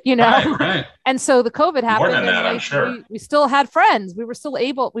 Right. And so the COVID happened. More than that, and I'm sure. we still had friends. We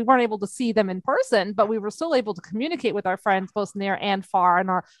weren't able to see them in person, but we were still able to communicate with our friends, both near and far, and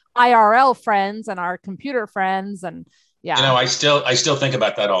our IRL friends and our computer friends. And yeah. I still think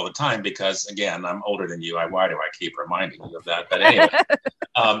about that all the time because, again, I'm older than you. Why do I keep reminding you of that? But anyway,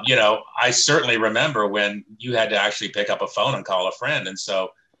 I certainly remember when you had to actually pick up a phone and call a friend. And so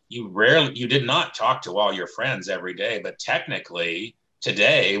you did not talk to all your friends every day, but technically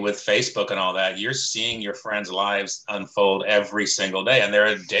today with Facebook and all that, you're seeing your friends' lives unfold every single day. And there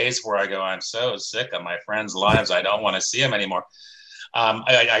are days where I go, I'm so sick of my friends' lives. I don't want to see them anymore.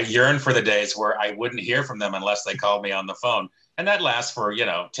 I yearn for the days where I wouldn't hear from them unless they called me on the phone. And that lasts for,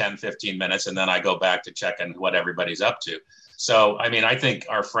 10, 15 minutes. And then I go back to checking what everybody's up to. So, I think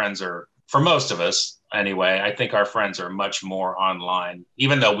our friends are, for most of us anyway, I think our friends are much more online,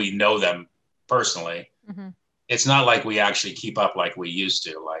 even though we know them personally. Mm-hmm. It's not like we actually keep up like we used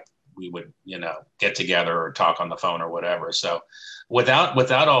to, like we would, get together or talk on the phone or whatever. So without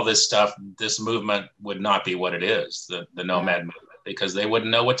all this stuff, this movement would not be what it is, the nomad movement, because they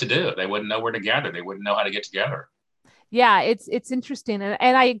wouldn't know what to do. They wouldn't know where to gather. They wouldn't know how to get together. Yeah, it's interesting.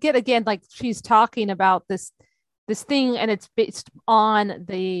 And I get, again, like she's talking about this thing, and it's based on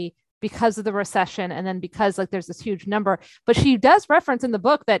because of the recession, and then because like there's this huge number, but she does reference in the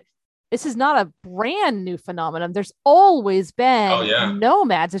book that this is not a brand new phenomenon. There's always been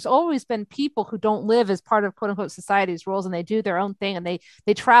nomads. There's always been people who don't live as part of quote unquote society's rules, and they do their own thing, and they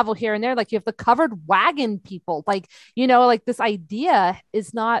travel here and there. Like you have the covered wagon people, like, like this idea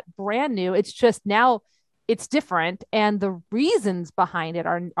is not brand new. It's just now it's different, and the reasons behind it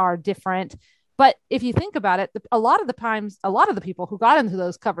are different. But if you think about it, a lot of the people who got into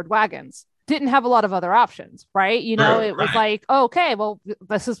those covered wagons didn't have a lot of other options, right? It was like, okay, well,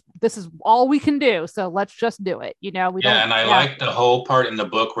 this is all we can do, so let's just do it. I like the whole part in the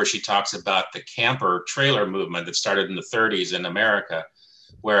book where she talks about the camper trailer movement that started in the 30s in America,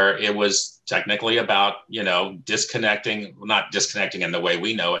 where it was technically about, not disconnecting in the way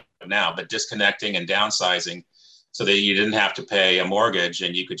we know it now, but disconnecting and downsizing, so that you didn't have to pay a mortgage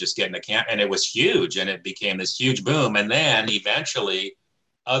and you could just get in a camp. And it was huge, and it became this huge boom. And then eventually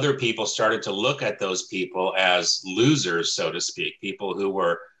other people started to look at those people as losers, so to speak, people who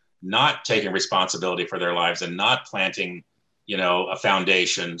were not taking responsibility for their lives and not planting, a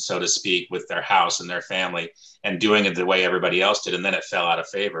foundation, so to speak, with their house and their family, and doing it the way everybody else did. And then it fell out of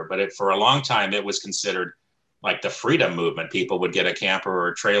favor. But for a long time, it was considered like the freedom movement. People would get a camper or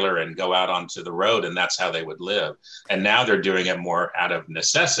a trailer and go out onto the road, and that's how they would live. And now they're doing it more out of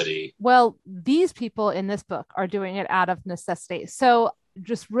necessity. Well, these people in this book are doing it out of necessity. So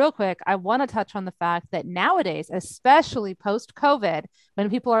just real quick, I want to touch on the fact that nowadays, especially post-COVID, when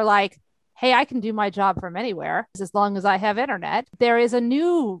people are like, hey, I can do my job from anywhere as long as I have internet, there is a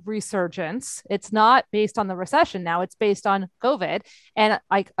new resurgence. It's not based on the recession now, it's based on COVID and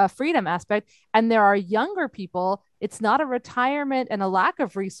like a freedom aspect. And there are younger people. It's not a retirement and a lack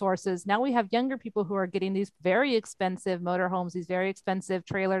of resources. Now we have younger people who are getting these very expensive motorhomes, these very expensive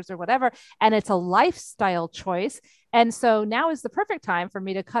trailers or whatever, and it's a lifestyle choice. And so now is the perfect time for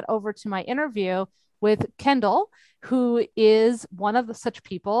me to cut over to my interview with Kendall, who is one of such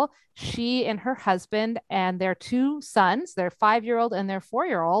people. She and her husband and their two sons, their 5-year-old and their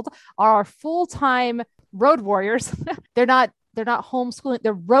 4-year-old, are full-time road warriors. They're not homeschooling,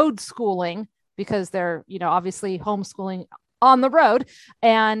 they're road schooling, because they're, obviously homeschooling on the road,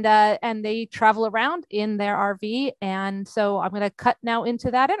 and they travel around in their RV. And so I'm going to cut now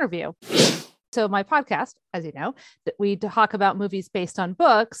into that interview. So my podcast, as you know, that we talk about movies based on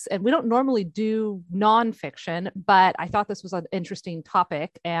books, and we don't normally do nonfiction, but I thought this was an interesting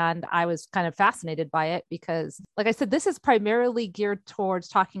topic, and I was kind of fascinated by it because, like I said, this is primarily geared towards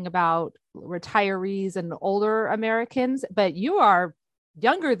talking about retirees and older Americans, but you are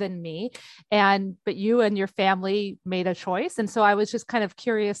younger than me, but you and your family made a choice. And so I was just kind of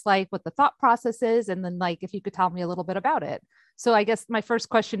curious, like what the thought process is, and then like if you could tell me a little bit about it. So I guess my first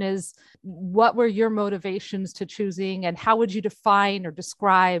question is, what were your motivations to choosing, and how would you define or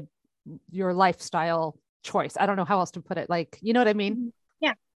describe your lifestyle choice? I don't know how else to put it. Like, you know what I mean?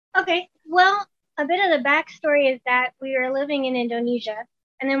 Yeah. Okay. Well, a bit of the backstory is that we were living in Indonesia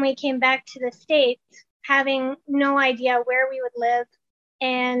And then we came back to the States having no idea where we would live.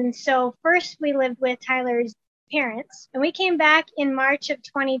 And so first we lived with Tyler's parents, and we came back in March of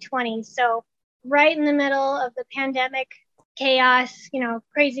 2020. So right in the middle of the pandemic chaos,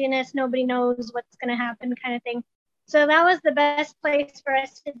 craziness, nobody knows what's going to happen kind of thing. So that was the best place for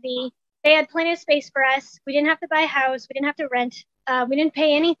us to be. They had plenty of space for us. We didn't have to buy a house. We didn't have to rent. We didn't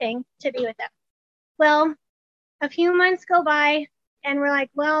pay anything to be with them. Well, a few months go by and we're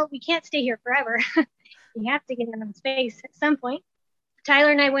like, well, we can't stay here forever. We have to get in some space at some point.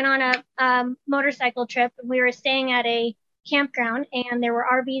 Tyler and I went on a motorcycle trip. We were staying at a campground and there were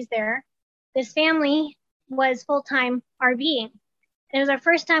RVs there. This family was full-time RVing. And it was our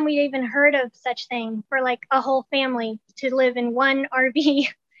first time we'd even heard of such thing for like a whole family to live in one RV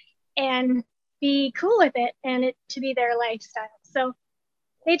and be cool with it and it to be their lifestyle. So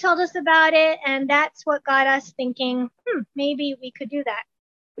they told us about it, and that's what got us thinking, maybe we could do that.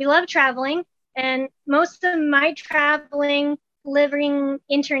 We love traveling, and most of my traveling, living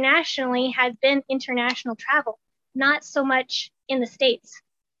internationally, has been international travel, not so much in the States.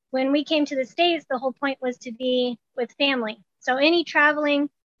 When we came to the States, the whole point was to be with family. So any traveling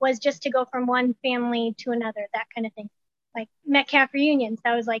was just to go from one family to another, that kind of thing. Like Metcalf reunions,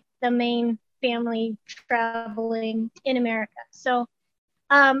 that was like the main family traveling in America. So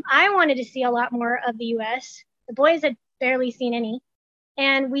I wanted to see a lot more of the US. The boys had barely seen any.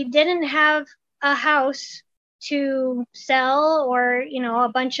 And we didn't have a house to sell or, a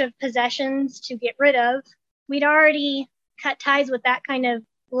bunch of possessions to get rid of. We'd already cut ties with that kind of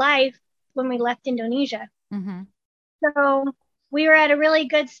life when we left Indonesia. Mm-hmm. So we were at a really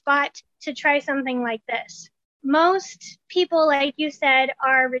good spot to try something like this. Most people, like you said,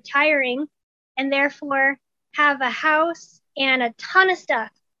 are retiring and therefore have a house and a ton of stuff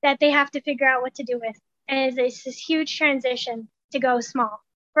that they have to figure out what to do with. And it's this huge transition to go small.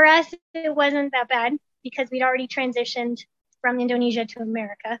 For us, it wasn't that bad because we'd already transitioned from Indonesia to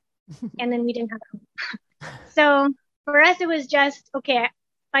America, and then we didn't have a home. So for us, it was just, okay,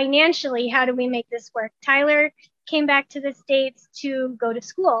 financially, how do we make this work? Tyler came back to the States to go to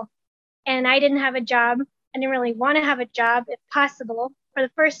school, and I didn't have a job. I didn't really want to have a job if possible. For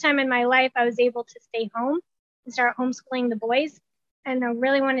the first time in my life, I was able to stay home and start homeschooling the boys. And I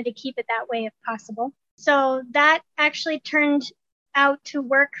really wanted to keep it that way if possible. So that actually turned out to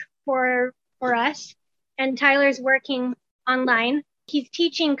work for us. And Tyler's working online. He's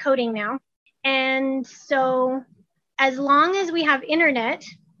teaching coding now. And so as long as we have internet,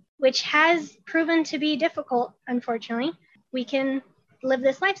 which has proven to be difficult, unfortunately, we can live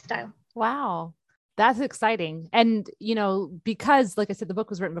this lifestyle. Wow. That's exciting. And, because like I said, the book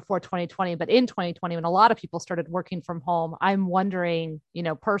was written before 2020, but in 2020, when a lot of people started working from home, I'm wondering,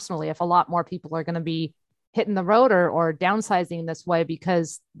 personally, if a lot more people are going to be hitting the road or downsizing this way,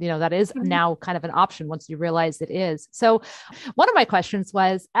 because, that is now kind of an option once you realize it is. So one of my questions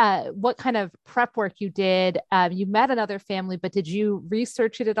was, what kind of prep work you did? You met another family, but did you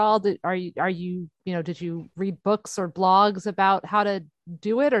research it at all? Did you read books or blogs about how to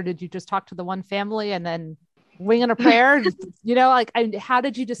do it? Or did you just talk to the one family and then wing in a prayer? How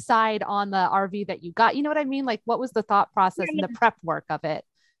did you decide on the RV that you got? You know what I mean? Like, what was the thought process and the prep work of it?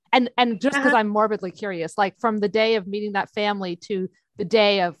 And just because I'm morbidly curious, like from the day of meeting that family to the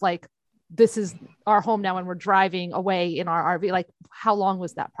day of like, this is our home now and we're driving away in our RV, like how long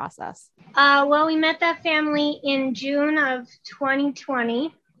was that process? Well, we met that family in June of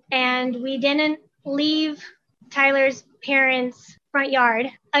 2020, and we didn't leave Tyler's parents' front yard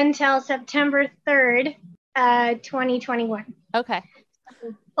until September 3rd, 2021. Okay.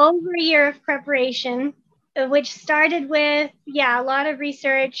 Over a year of preparation, which started with, a lot of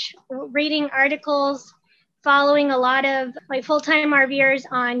research, reading articles, following a lot of like full-time RVers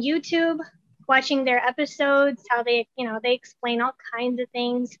on YouTube, watching their episodes, how they explain all kinds of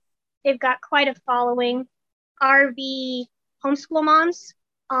things. They've got quite a following. RV homeschool moms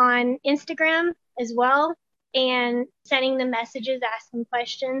on Instagram as well, and sending them messages, asking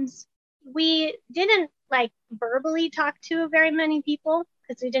questions. We didn't like verbally talk to very many people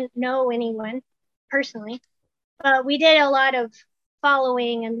because we didn't know anyone personally, but we did a lot of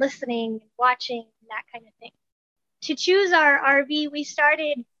following and listening and watching and that kind of thing. To choose our RV, we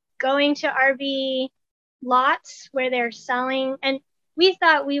started going to RV lots where they're selling, and we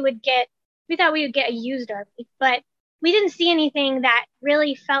thought we would get a used RV, but we didn't see anything that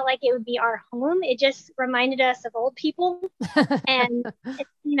really felt like it would be our home. It just reminded us of old people and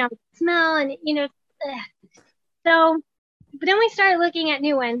smell and so. But then we started looking at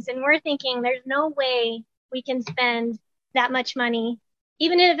new ones, and we're thinking there's no way we can spend that much money,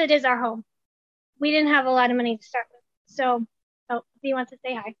 even if it is our home. We didn't have a lot of money to start with. So, he wants to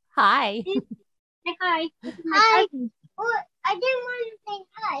say hi. Hi. Say hi. Hi. Well, I didn't want to say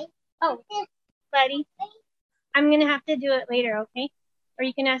hi. Oh, buddy. I'm going to have to do it later, okay? Or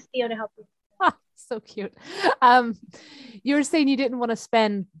you can ask Theo to help you. Oh, so cute. You were saying you didn't want to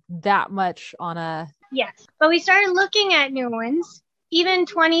spend that much on a... Yes, but we started looking at new ones, even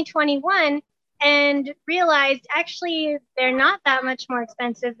 2021, and realized actually they're not that much more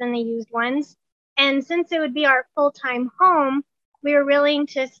expensive than the used ones. And since it would be our full-time home, we were willing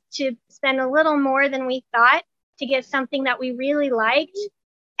to spend a little more than we thought to get something that we really liked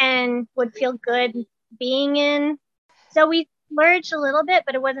and would feel good being in. So we splurged a little bit,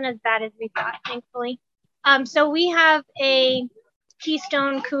 but it wasn't as bad as we thought, thankfully. So we have a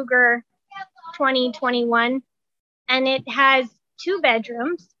Keystone Cougar 2021, and it has 2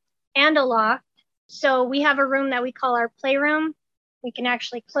 bedrooms and a loft. So we have a room that we call our playroom. We can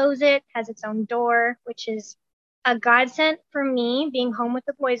actually close it, has its own door, which is a godsend for me being home with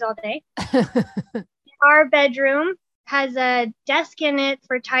the boys all day. Our bedroom has a desk in it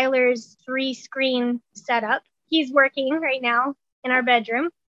for Tyler's 3-screen setup. He's working right now in our bedroom,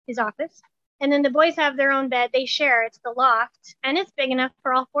 his office. And then the boys have their own bed. They share. It's the loft. And it's big enough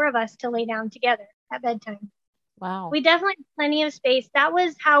for all 4 of us to lay down together at bedtime. Wow. We definitely have plenty of space. That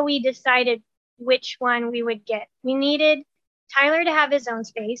was how we decided which one we would get. We needed Tyler to have his own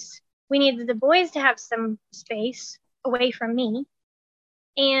space. We needed the boys to have some space away from me.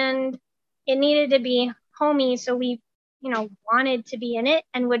 And it needed to be homey, so we, wanted to be in it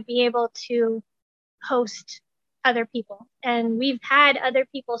and would be able to host other people. And we've had other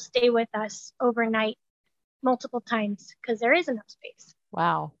people stay with us overnight multiple times because there is enough space.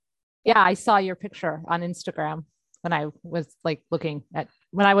 Wow. Yeah, I saw your picture on Instagram when I was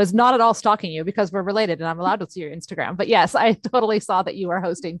when I was not at all stalking you, because we're related and I'm allowed to see your Instagram. But yes, I totally saw that you were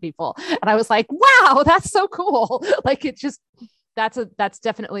hosting people. And I was like, wow, that's so cool. Like, it just, that's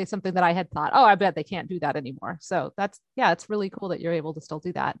definitely something that I had thought, oh, I bet they can't do that anymore. So it's really cool that you're able to still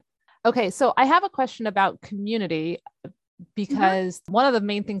do that. Okay. So I have a question about community, because one of the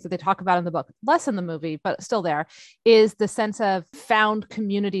main things that they talk about in the book, less in the movie, but still there, is the sense of found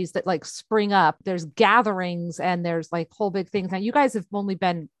communities that like spring up. There's gatherings and there's like whole big things. Now you guys have only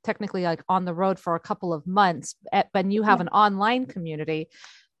been technically like on the road for a couple of months, but you have an online community.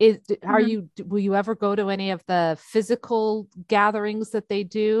 Will you ever go to any of the physical gatherings that they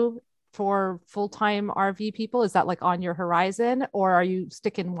do for full-time RV people? Is that like on your horizon, or are you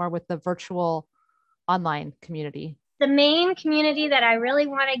sticking more with the virtual online community? The main community that I really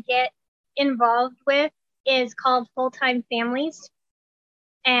want to get involved with is called Full-Time Families.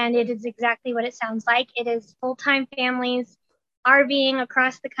 And it is exactly what it sounds like. It is full-time families RVing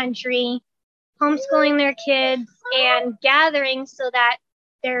across the country, homeschooling their kids, and gathering so that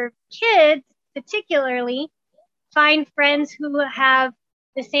their kids particularly find friends who have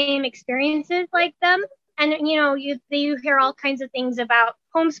the same experiences like them. And, you hear all kinds of things about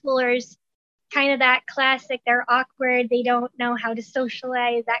homeschoolers, kind of that classic, they're awkward, they don't know how to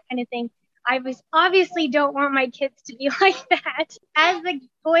socialize, that kind of thing. I obviously don't want my kids to be like that. As the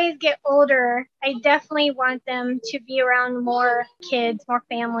boys get older, I definitely want them to be around more kids, more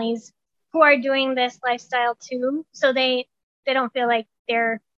families who are doing this lifestyle too, so they don't feel like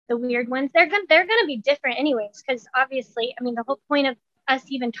they're the weird ones. They're gonna be different anyways, because obviously, the whole point of us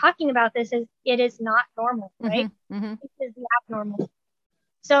even talking about this is it is not normal, right? Mm-hmm. This is the abnormal.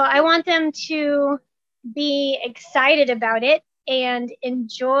 So I want them to be excited about it and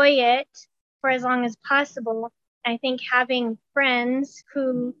enjoy it for as long as possible. I think having friends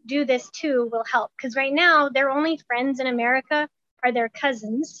who do this too will help, because right now their only friends in America are their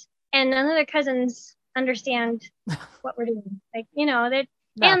cousins, and none of their cousins understand what we're doing. Like,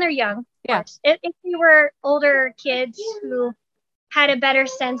 and they're young, of course. If we were older kids who had a better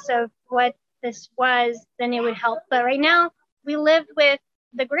sense of what this was, then it would help. But right now we lived with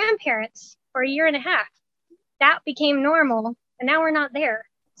the grandparents for 1.5 years. That became normal, and now we're not there.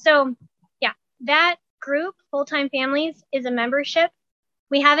 So yeah, that group, Full-Time Families, is a membership.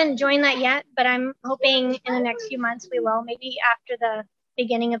 We haven't joined that yet, but I'm hoping in the next few months we will, maybe after the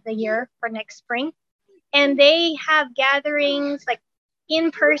beginning of the year for next spring. And they have gatherings like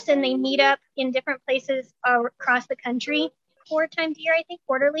in person. They meet up in different places across the country 4 times a year, I think,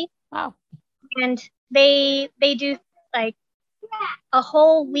 quarterly. Wow. And they do like a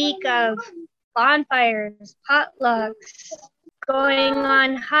whole week of bonfires, potlucks, going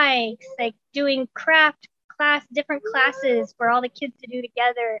on hikes, like doing different classes for all the kids to do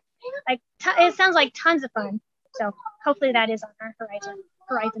together. Like it sounds like tons of fun. So hopefully that is on our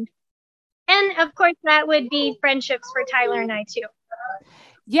horizon. And of course that would be friendships for Tyler and I too.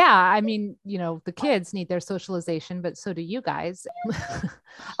 Yeah, I mean, the kids need their socialization, but so do you guys.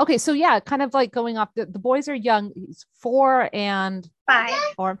 Okay, so yeah, kind of like going off. The boys are young. He's 4 and 5.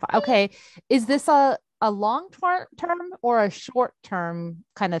 4 and 5. Okay, is this a long term or a short term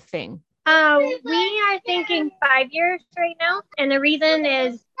kind of thing? We are thinking 5 years right now, and the reason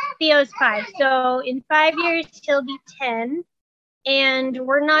is Theo's 5. So in 5 years he'll be 10, and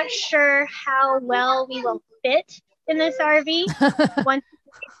we're not sure how well we will fit in this RV once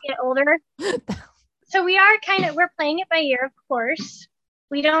we get older. So we're playing it by ear, of course.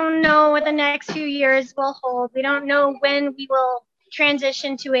 We don't know what the next few years will hold. We don't know when we will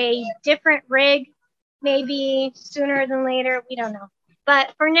transition to a different rig, maybe sooner than later. We don't know.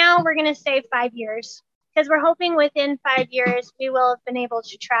 But for now, we're going to say 5 years because we're hoping within 5 years we will have been able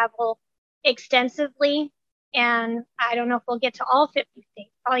to travel extensively. And I don't know if we'll get to all 50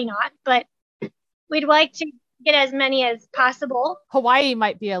 states, probably not, but we'd like to get as many as possible. Hawaii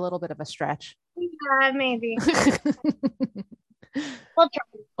might be a little bit of a stretch. Yeah, maybe. We'll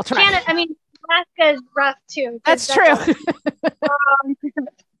try. Alaska is rough too. That's true.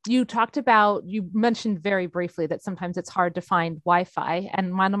 You mentioned very briefly that sometimes it's hard to find Wi-Fi.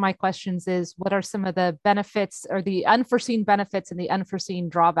 And one of my questions is, what are some of the benefits or the unforeseen benefits and the unforeseen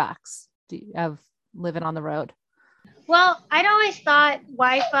drawbacks of living on the road? Well, I'd always thought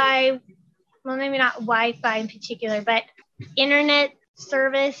Wi-Fi, well, maybe not Wi-Fi in particular, but internet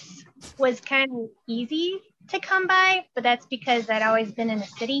service was kind of easy to come by, but that's because I'd always been in a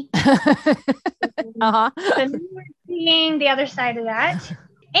city. Uh-huh. So we're seeing the other side of that.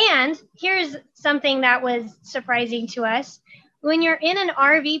 And here's something that was surprising to us. When you're in an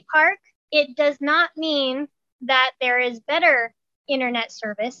RV park, it does not mean that there is better internet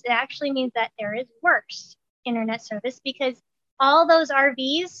service. It actually means that there is worse internet service because all those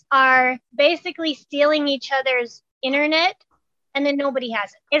RVs are basically stealing each other's internet and then nobody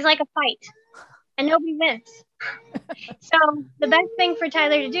has it. It's like a fight and nobody wins. So the best thing for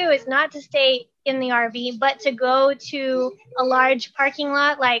Tyler to do is not to stay in the RV, but to go to a large parking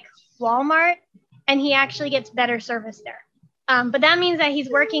lot like Walmart, and he actually gets better service there. But that means that he's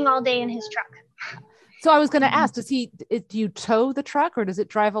working all day in his truck. So I was going to ask, do you tow the truck or does it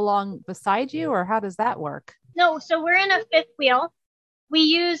drive along beside you, or how does that work? No, so we're in a fifth wheel. We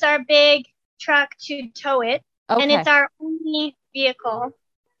use our big truck to tow it, and it's our only vehicle.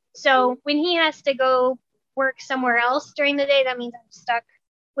 So when he has to go work somewhere else during the day, that means I'm stuck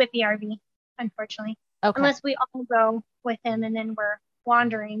with the RV, unfortunately. Okay. Unless we all go with him and then we're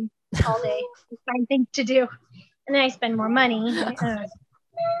wandering all day to find things to do. And then I spend more money.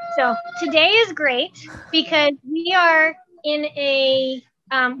 So today is great because we are in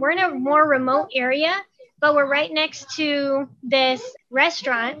we're in a more remote area, but we're right next to this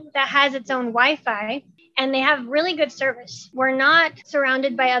restaurant that has its own Wi-Fi. And they have really good service. We're not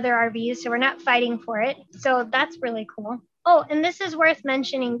surrounded by other RVs, so we're not fighting for it. So that's really cool. Oh, and this is worth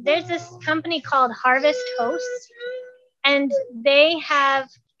mentioning. There's this company called Harvest Hosts, and they have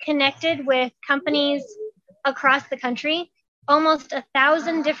connected with companies across the country, almost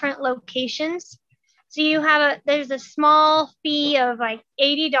 1,000 different locations. So there's a small fee of like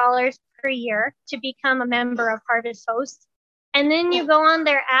 $80 per year to become a member of Harvest Hosts. And then you go on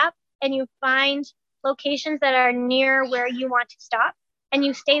their app and you find locations that are near where you want to stop and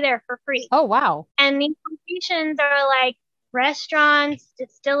you stay there for free. Oh, wow. And these locations are like restaurants,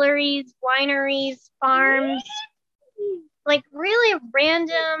 distilleries, wineries, farms, like really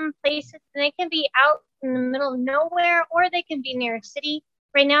random places. And they can be out in the middle of nowhere or they can be near a city.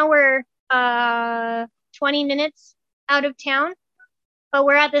 Right now we're 20 minutes out of town, but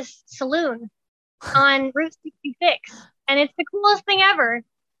we're at this saloon on Route 66 and it's the coolest thing ever.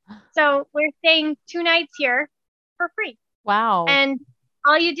 So we're staying 2 nights here for free. Wow. And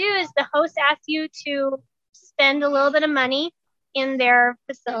all you do is the host asks you to spend a little bit of money in their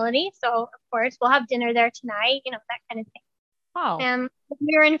facility. So, of course, we'll have dinner there tonight, that kind of thing. Wow. And when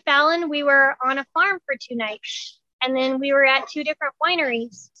we were in Fallon, we were on a farm for 2 nights. And then we were at 2 different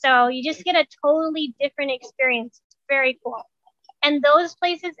wineries. So you just get a totally different experience. It's very cool. And those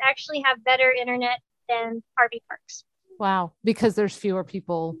places actually have better internet than RV parks. Wow. Because there's fewer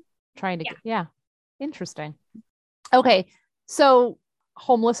people trying to get, interesting. Okay. So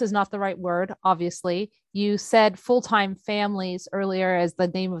homeless is not the right word, obviously. You said full-time families earlier as the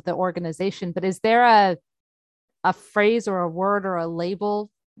name of the organization, but is there a phrase or a word or a label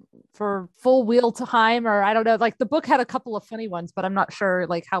for full wheel time? Or I don't know, like the book had a couple of funny ones, but I'm not sure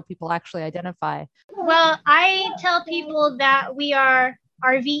like how people actually identify. Well, I tell people that we are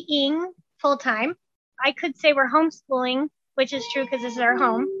RVing full-time. I could say we're homeschooling, which is true because this is our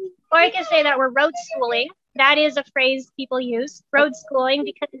home. Or I could say that we're road schooling, that is a phrase people use, road schooling,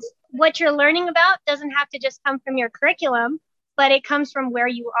 because what you're learning about doesn't have to just come from your curriculum, but it comes from where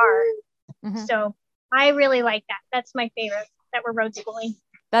you are. Mm-hmm. So I really like that. That's my favorite, that we're road schooling.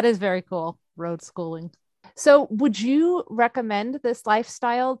 That is very cool, road schooling. So would you recommend this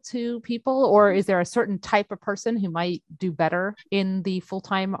lifestyle to people, or is there a certain type of person who might do better in the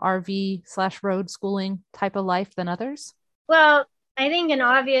full-time RV/road schooling type of life than others? Well, I think an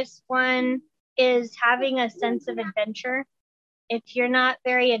obvious one is having a sense of adventure. If you're not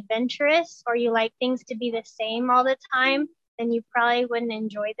very adventurous or you like things to be the same all the time, then you probably wouldn't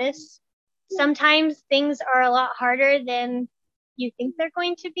enjoy this. Sometimes things are a lot harder than you think they're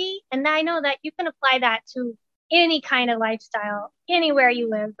going to be. And I know that you can apply that to any kind of lifestyle, anywhere you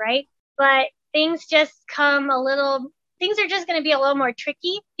live, right? But things are just going to be a little more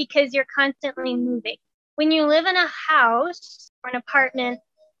tricky because you're constantly moving. When you live in a house or an apartment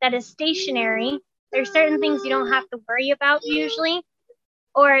that is stationary, there's certain things you don't have to worry about usually,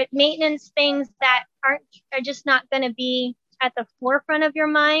 or maintenance things that are just not going to be at the forefront of your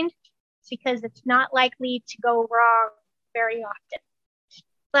mind because it's not likely to go wrong very often.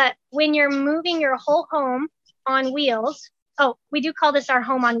 But when you're moving your whole home on wheels, we do call this our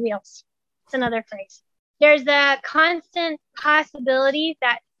home on wheels. It's another phrase. There's a constant possibility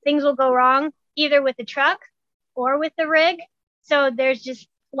that things will go wrong either with the truck or with the rig. So there's just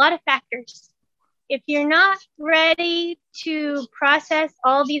a lot of factors. If you're not ready to process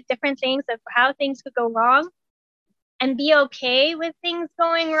all these different things of how things could go wrong and be okay with things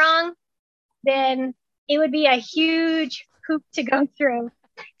going wrong, then it would be a huge hoop to go through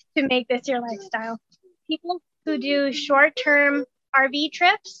to make this your lifestyle. People who do short-term RV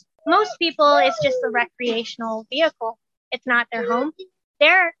trips, most people, it's just a recreational vehicle. It's not their home.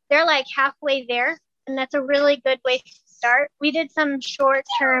 They're like halfway there, and that's a really good way to start. We did some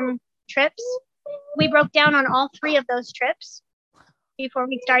short-term trips. We broke down on all 3 of those trips before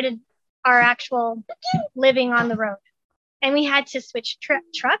we started our actual living on the road. And we had to switch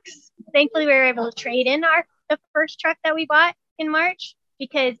trucks. Thankfully, we were able to trade in the first truck that we bought in March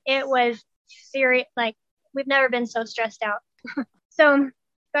because it was serious. Like, we've never been so stressed out. So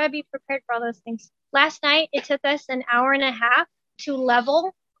gotta be prepared for all those things. Last night, it took us an hour and a half to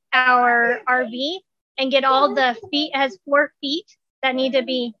level our RV and get all the feet. It has 4 feet that need to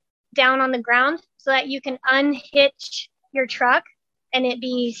be down on the ground so that you can unhitch your truck and it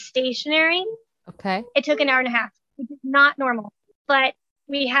be stationary. Okay. It took an hour and a half, which is not normal, but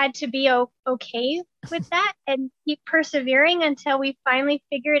we had to be okay with that and keep persevering until we finally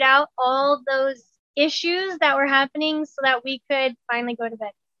figured out all those issues that were happening so that we could finally go to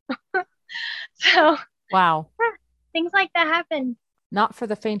bed. So wow, things like that happen. Not for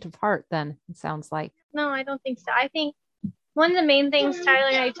the faint of heart, then, it sounds like. No, I don't think so. I think one of the main things Tyler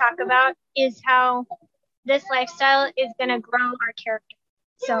and I talk about is how this lifestyle is going to grow our character.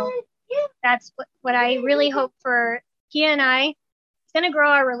 So that's what I really hope for Kia and I. It's going to grow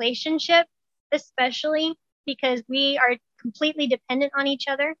our relationship, especially because we are completely dependent on each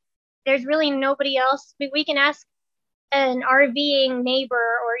other. There's really nobody else. We can ask an RVing neighbor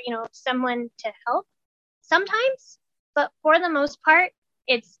or, someone to help sometimes, but for the most part,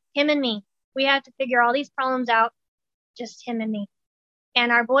 it's him and me. We have to figure all these problems out, just him and me.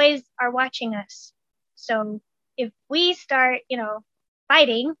 And our boys are watching us. So if we start,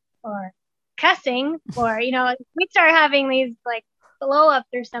 fighting or cussing or, we start having these like blow ups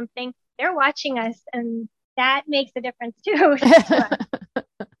or something, they're watching us and that makes a difference too.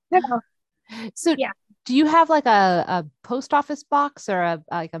 So yeah. Do you have like a post office box or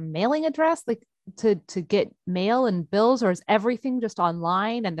a mailing address like to get mail and bills, or is everything just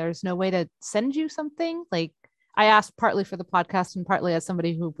online and there's no way to send you something? Like, I asked partly for the podcast and partly as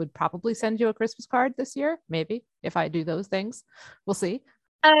somebody who would probably send you a Christmas card this year, maybe, if I do those things. We'll see.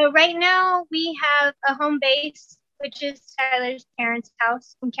 Right now we have a home base, which is Tyler's parents'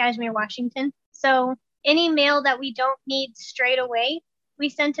 house in Kashmere, Washington. So any mail that we don't need straight away, we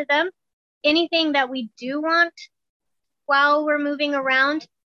send to them. Anything that we do want while we're moving around,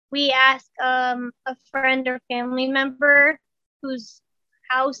 we ask a friend or family member whose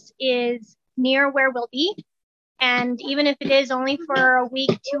house is near where we'll be. And even if it is only for a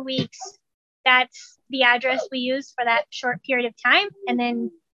week, 2 weeks, that's the address we use for that short period of time. And then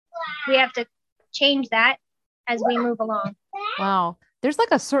we have to change that as we move along. Wow. There's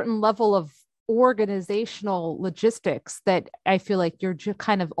like a certain level of organizational logistics that I feel like you're just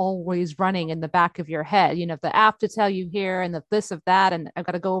kind of always running in the back of your head, the app to tell you here and the this of that, and I've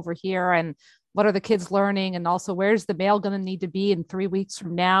got to go over here, and what are the kids learning, and also where's the mail going to need to be in 3 weeks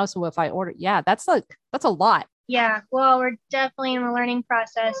from now, so if I order, that's a lot. Yeah, well, we're definitely in the learning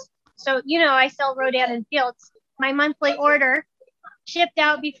process. So, I sell Rodan and Fields. My monthly order shipped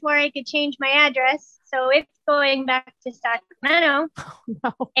out before I could change my address. So it's going back to Sacramento. Oh,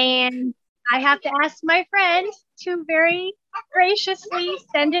 no. And I have to ask my friend to very graciously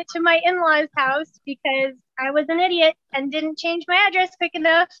send it to my in-laws' house because I was an idiot and didn't change my address quick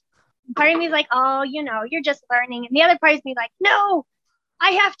enough. Part of me is like, oh, you're just learning. And the other part of me is like, no,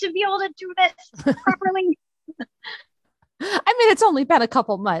 I have to be able to do this properly. I mean, it's only been a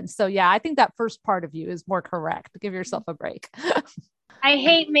couple months. So yeah, I think that first part of you is more correct. Give yourself a break. I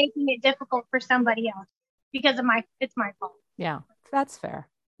hate making it difficult for somebody else because it's my fault. Yeah, that's fair.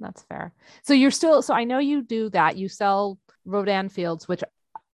 That's fair. So I know you do that. You sell Rodan Fields, which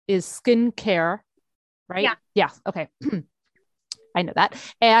is skincare, right? Yeah. Yeah. Okay. I know that.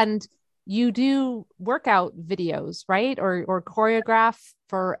 And you do workout videos, right? Or choreograph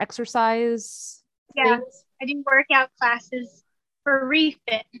for exercise. Yeah. Things? I do workout classes for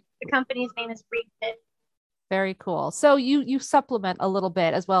Refit. The company's name is Refit. Very cool. So you supplement a little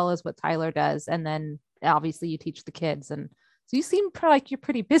bit as well as what Tyler does. And then obviously you teach the kids. And so you seem like you're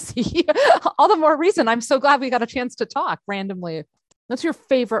pretty busy. All the more reason. I'm so glad we got a chance to talk randomly. What's your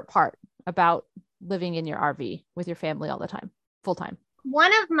favorite part about living in your RV with your family all the time, full time?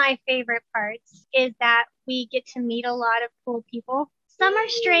 One of my favorite parts is that we get to meet a lot of cool people. Some are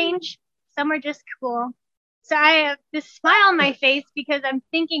strange, some are just cool. So I have this smile on my face because I'm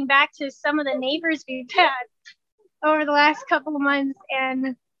thinking back to some of the neighbors we've had over the last couple of months.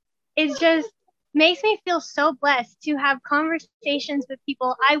 And it just makes me feel so blessed to have conversations with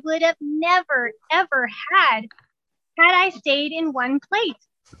people I would have never, ever had I stayed in one place.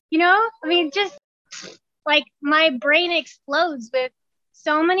 I mean, just like my brain explodes with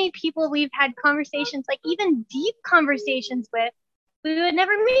so many people we've had conversations, like even deep conversations with, we would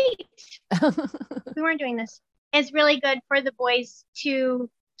never meet. We weren't doing this. It's really good for the boys to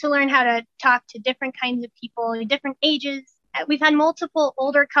learn how to talk to different kinds of people, different ages. We've had multiple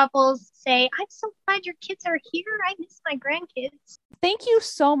older couples say, I'm so glad your kids are here. I miss my grandkids. Thank you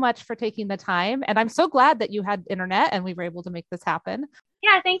so much for taking the time. And I'm so glad that you had internet and we were able to make this happen.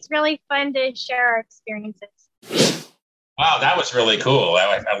 Yeah, I think it's really fun to share our experiences. Wow, that was really cool.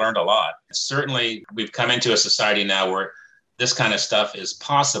 I learned a lot. Certainly, we've come into a society now where this kind of stuff is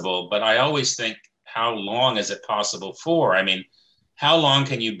possible, but I always think, how long is it possible for? I mean, how long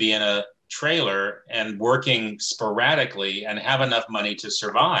can you be in a trailer and working sporadically and have enough money to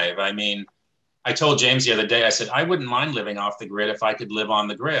survive? I mean, I told James the other day, I said, I wouldn't mind living off the grid if I could live on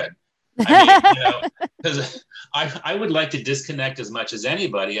the grid. I mean, because I would like to disconnect as much as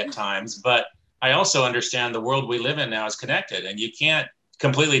anybody at times, but I also understand the world we live in now is connected, and you can't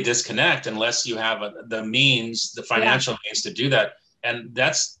completely disconnect unless you have the means, the financial means to do that. And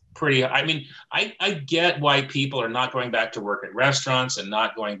that's pretty, I mean, I get why people are not going back to work at restaurants and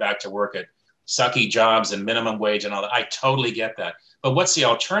not going back to work at sucky jobs and minimum wage and all that. I totally get that. But what's the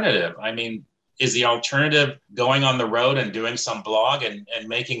alternative? I mean, is the alternative going on the road and doing some blog and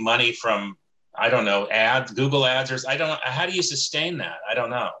making money from, I don't know, ads, Google ads, or I don't know. How do you sustain that? I don't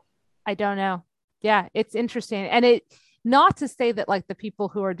know. Yeah, it's interesting. And not to say that like the people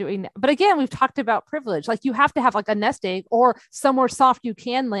who are doing, but again, we've talked about privilege. Like you have to have like a nest egg or somewhere soft you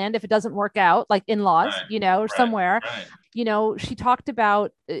can land if it doesn't work out, like in-laws, or somewhere. Right. She talked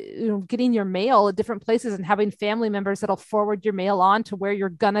about getting your mail at different places and having family members that'll forward your mail on to where you're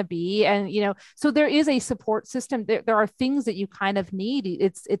gonna be. And so there is a support system. There are things that you kind of need.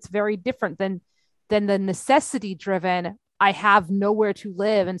 It's very different than the necessity driven. I have nowhere to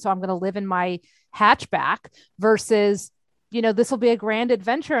live, and so I'm going to live in my hatchback versus, this will be a grand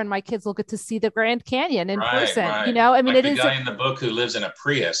adventure and my kids will get to see the Grand Canyon in person. Right. I mean, like it is the guy in the book who lives in a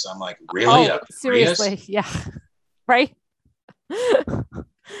Prius. I'm like, really? Seriously. Yeah. Right.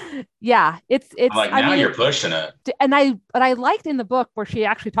 Yeah. It's like, now you're pushing it. And I liked in the book where she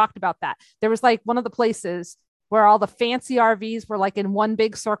actually talked about that. There was like one of the places where all the fancy RVs were like in one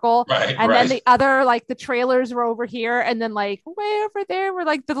big circle. Right, and then the other, like the trailers were over here. And then like way over there were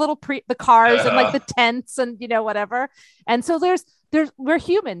like the little the cars and like the tents and, whatever. And so we're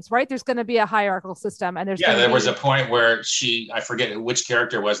humans, right? There's going to be a hierarchical system. And there was a point where I forget which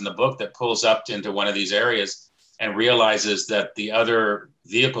character was in the book that pulls up into one of these areas and realizes that the other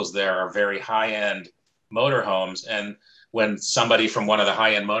vehicles there are very high-end motorhomes. And when somebody from one of the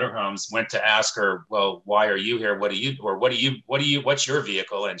high-end motorhomes went to ask her, well, why are you here? What's your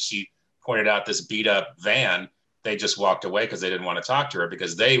vehicle? And she pointed out this beat up van. They just walked away because they didn't want to talk to her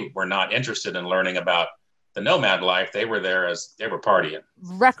because they were not interested in learning about the nomad life. They were there as they were partying.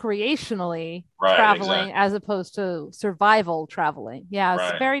 Recreationally traveling as opposed to survival traveling. Yeah,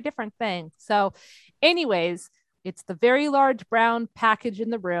 it's a very different thing. So anyways, it's the very large brown package in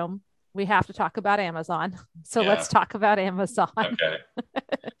the room. we have to talk about Amazon. So let's talk about Amazon. Okay.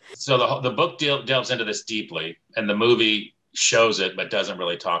 So the book delves into this deeply, and the movie shows it, but doesn't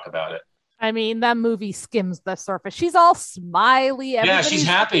really talk about it. I mean, that movie skims the surface. She's all smiley. Yeah, she's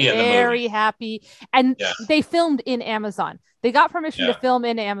happy in the movie. Very happy. And they filmed in Amazon. They got permission to film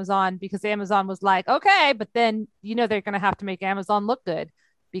in Amazon because Amazon was like, okay, but then, they're going to have to make Amazon look good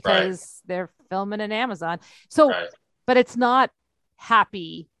because they're filming in Amazon. So, but it's not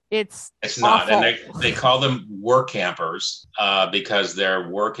happy. It's not. And they call them work campers because they're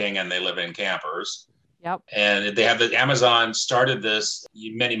working and they live in campers. Yep. And they have Amazon started this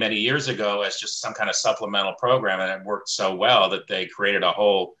many, many years ago as just some kind of supplemental program. And it worked so well that they created a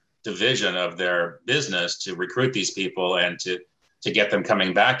whole division of their business to recruit these people and to get them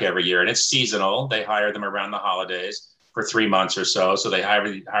coming back every year. And it's seasonal. They hire them around the holidays for 3 months or so. So they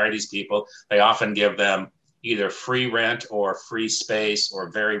hire these people. They often give them either free rent or free space or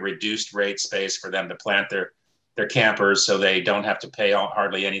very reduced rate space for them to plant their campers so they don't have to pay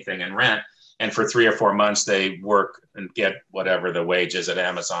hardly anything in rent. And for 3 or 4 months, they work and get whatever the wage is at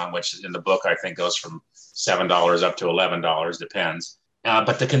Amazon, which in the book, I think goes from $7 up to $11, depends.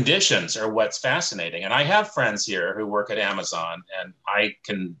 But the conditions are what's fascinating. And I have friends here who work at Amazon, and I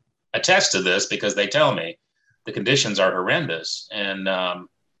can attest to this because they tell me the conditions are horrendous. And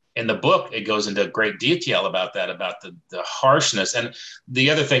in the book, it goes into great detail about that, about the harshness. And the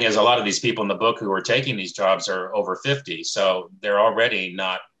other thing is a lot of these people in the book who are taking these jobs are over 50. So they're already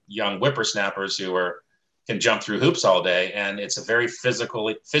not young whippersnappers who can jump through hoops all day. And it's a very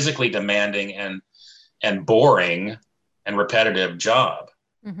physically demanding and boring and repetitive job.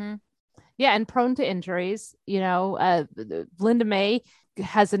 Mm-hmm. Yeah. And prone to injuries. Linda May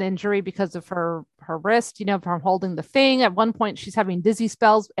has an injury because of her wrist, from holding the thing. At one point she's having dizzy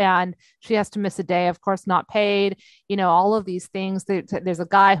spells and she has to miss a day, of course, not paid, all of these things. There's a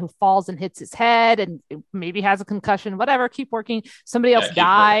guy who falls and hits his head and maybe has a concussion, whatever, keep working. Somebody else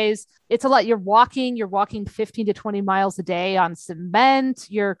dies. It's a lot. You're walking 15 to 20 miles a day on cement.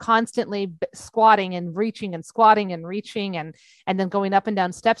 You're constantly squatting and reaching and squatting and reaching and then going up and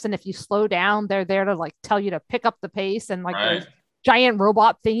down steps. And if you slow down, they're there to tell you to pick up the pace and there's giant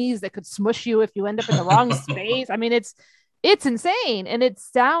robot thingies that could smush you if you end up in the wrong space. I mean, it's insane and it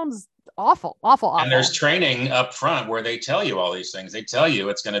sounds awful. And there's training up front where they tell you all these things. They tell you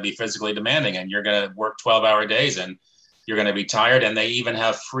it's going to be physically demanding and you're going to work 12-hour days and you're going to be tired. And they even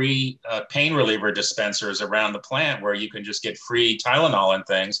have free pain reliever dispensers around the plant where you can just get free Tylenol and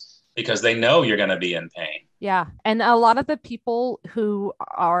things because they know you're going to be in pain. Yeah. And a lot of the people who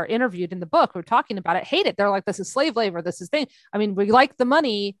are interviewed in the book who are talking about it hate it. They're like, this is slave labor. This is thing. I mean, we like the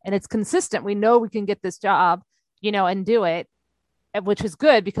money and it's consistent. We know we can get this job, and do it, which is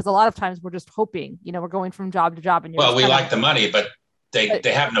good because a lot of times we're just hoping, we're going from job to job. And we like the money, but they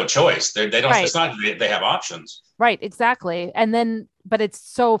have no choice. They don't, it's not, they have options. Right. Exactly. And then, but it's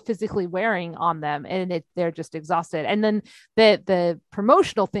so physically wearing on them and they're just exhausted. And then the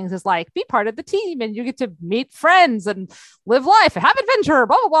promotional things is like, be part of the team and you get to meet friends and live life, have adventure,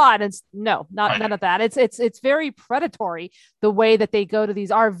 blah, blah, blah. And it's none of that. It's very predatory the way that they go to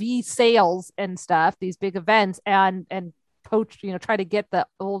these RV sales and stuff, these big events and poach, try to get the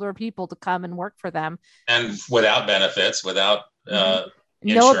older people to come and work for them. And without benefits, without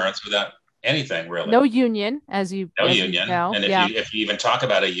insurance, without anything really. No union, union. You know. And if you even talk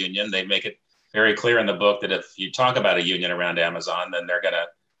about a union, they make it very clear in the book that if you talk about a union around Amazon, then they're going to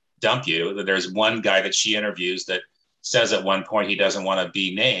dump you. There's one guy that she interviews that says at one point he doesn't want to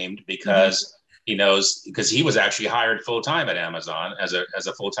be named because he knows, because he was actually hired full time at Amazon as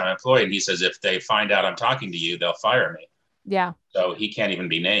a full time employee, and he says if they find out I'm talking to you, they'll fire me. Yeah. So he can't even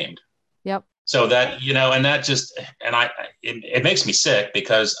be named. Yep. So that, and that just, and it makes me sick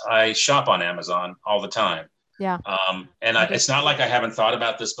because I shop on Amazon all the time. Yeah. It's not like I haven't thought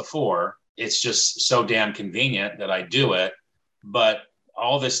about this before. It's just so damn convenient that I do it. But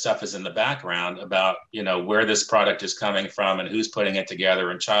all this stuff is in the background about, where this product is coming from and who's putting it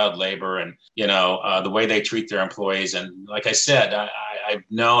together and child labor and, the way they treat their employees. And like I said, I've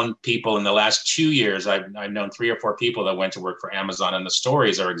known people in the last 2 years, I've known 3 or 4 people that went to work for Amazon and the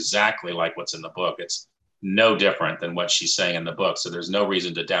stories are exactly like what's in the book. It's no different than what she's saying in the book. So there's no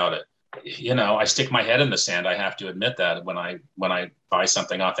reason to doubt it. I stick my head in the sand. I have to admit that when I buy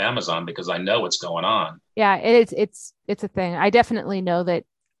something off Amazon because I know what's going on. Yeah, it's a thing. I definitely know that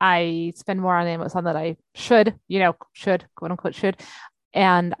I spend more on Amazon than I should, quote unquote should.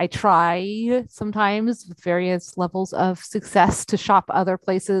 And I try sometimes with various levels of success to shop other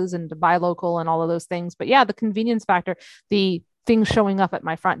places and to buy local and all of those things. But yeah, the convenience factor, the things showing up at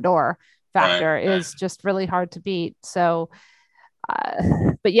my front door factor is just really hard to beat. So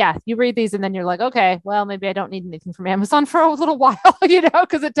But yeah, you read these and then you're like, okay, well, maybe I don't need anything from Amazon for a little while,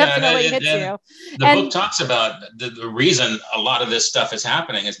 because it definitely hits you. The book talks about the reason a lot of this stuff is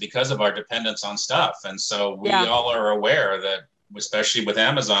happening is because of our dependence on stuff. And so we all are aware that, especially with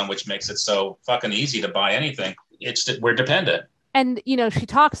Amazon, which makes it so fucking easy to buy anything, we're dependent. And, she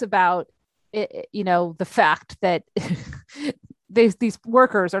talks about, the fact that these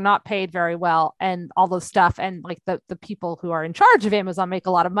workers are not paid very well and all this stuff. And like the people who are in charge of Amazon make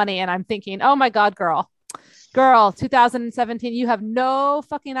a lot of money. And I'm thinking, oh my God, girl, 2017, you have no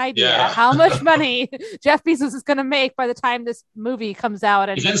fucking idea how much money Jeff Bezos is going to make by the time this movie comes out.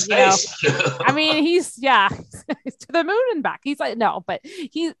 And he's I mean, he's to the moon and back. He's like, no, but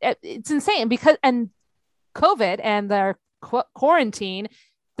it's insane because, and COVID and their quarantine,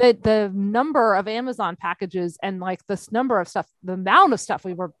 the number of Amazon packages and like this number of stuff, the amount of stuff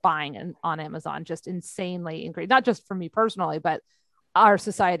we were buying on Amazon just insanely increased, not just for me personally, but our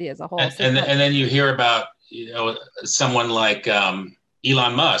society as a whole. And then you hear about, someone like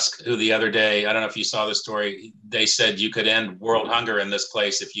Elon Musk, who the other day, I don't know if you saw the story, they said you could end world hunger in this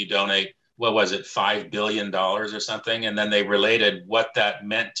place if you donate, what was it, $5 billion or something? And then they related what that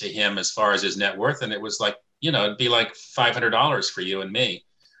meant to him as far as his net worth. And it was like, it'd be like $500 for you and me.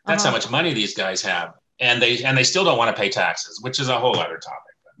 That's how much money these guys have. And they still don't want to pay taxes, which is a whole other topic.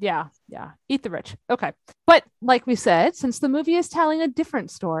 Yeah. Eat the rich. Okay. But like we said, since the movie is telling a different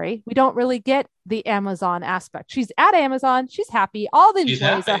story, we don't really get the Amazon aspect. She's at Amazon. She's happy. All the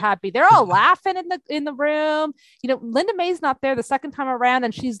employees are happy. They're all laughing in the room. Linda May's not there the second time around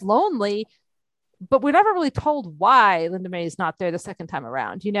and she's lonely, but we're never really told why Linda May is not there the second time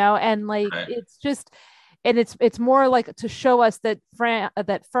around, and like, it's just, and it's more like to show us that Fran, I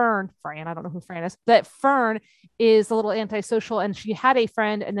don't know who Fran is, that Fern is a little antisocial and she had a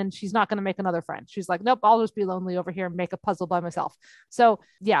friend and then she's not going to make another friend. She's like, nope, I'll just be lonely over here and make a puzzle by myself. So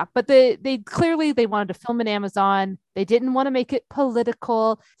yeah, but they clearly wanted to film in Amazon. They didn't want to make it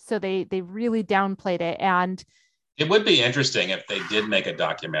political. So they really downplayed it. And it would be interesting if they did make a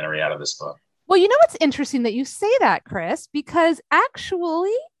documentary out of this book. Well, it's interesting that you say that, Chris, because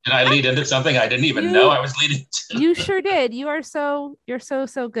actually... Did I lead into something I didn't even know I was leading to? You sure did. You're so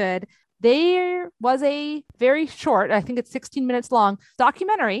good. There was a very short, I think it's 16 minutes long,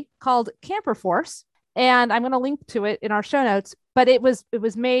 documentary called Camper Force. And I'm going to link to it in our show notes. But it was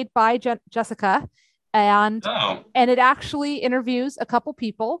made by Jessica. And it actually interviews a couple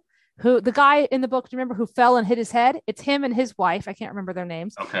people. The guy in the book, do you remember, who fell and hit his head? It's him and his wife. I can't remember their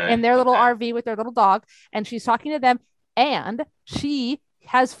names. Okay. In their little RV with their little dog. And she's talking to them. And she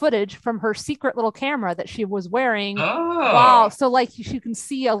has footage from her secret little camera that she was wearing. Oh. Wow. So like you can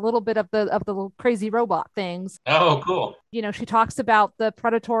see a little bit of the little crazy robot things. Oh, cool. She talks about the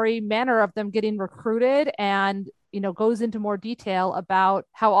predatory manner of them getting recruited and goes into more detail about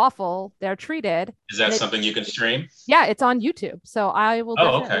how awful they're treated. Is that something you can stream? Yeah, it's on YouTube. So I will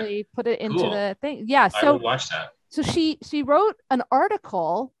definitely put it into the thing. Yeah. So I will watch that. So she wrote an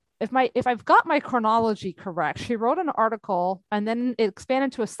article. If I've got my chronology correct, she wrote an article and then it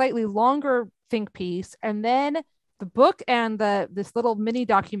expanded to a slightly longer think piece, and then the book and this little mini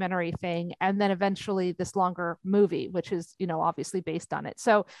documentary thing, and then eventually this longer movie, which is, obviously based on it.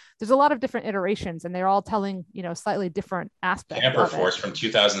 So there's a lot of different iterations and they're all telling, slightly different aspects. Camper Force from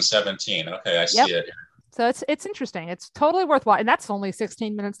 2017. Okay, I see it. So it's interesting. It's totally worthwhile. And that's only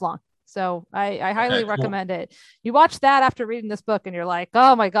 16 minutes long. So I highly recommend it. You watch that after reading this book and you're like,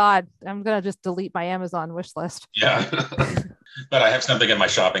 oh my God, I'm going to just delete my Amazon wish list. Yeah. But I have something in my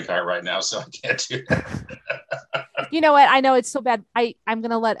shopping cart right now, so I can't do that. You know what? I know it's so bad. I'm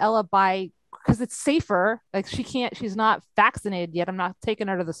going to let Ella buy, because it's safer. Like she's not vaccinated yet. I'm not taking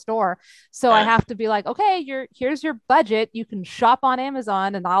her to the store. So I have to be like, okay, here's your budget. You can shop on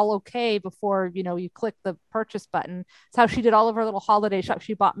Amazon and I'll okay before, you click the purchase button. It's how she did all of her little holiday shop.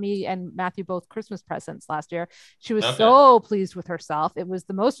 She bought me and Matthew both Christmas presents last year. She was so pleased with herself. It was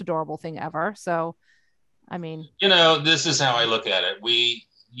the most adorable thing ever. So, I mean, this is how I look at it.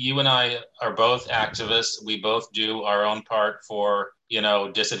 You and I are both activists. We both do our own part for,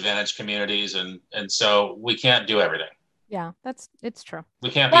 disadvantaged communities. And so we can't do everything. Yeah, it's true. We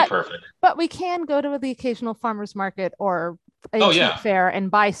can't be perfect. But we can go to the occasional farmer's market or a fair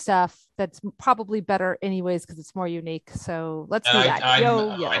and buy stuff that's probably better anyways because it's more unique. So let's do that. I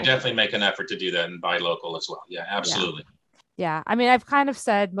definitely make an effort to do that and buy local as well. Yeah, absolutely. Yeah. I mean, I've kind of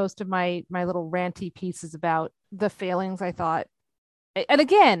said most of my little ranty pieces about the failings, I thought. And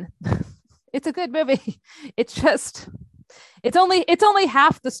again, it's a good movie. It's just... It's only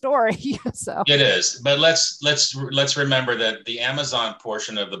half the story. So it is, but let's remember that the Amazon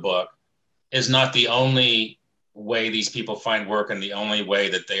portion of the book is not the only way these people find work and the only way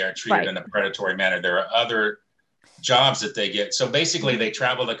that they are treated in a predatory manner. There are other jobs that they get. So basically they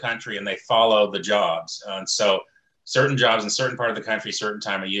travel the country and they follow the jobs. And so certain jobs in certain part of the country, certain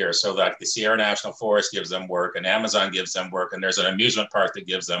time of year. So like the Sierra National Forest gives them work, and Amazon gives them work, and there's an amusement park that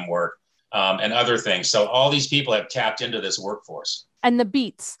gives them work, and other things. So all these people have tapped into this workforce. And the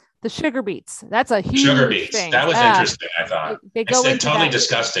beets, the sugar beets, that's a huge sugar beets thing. That was interesting, I thought. They go into totally that.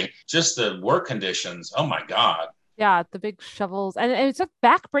 Disgusting. Just the work conditions. Oh my God. Yeah, the big shovels, and it's a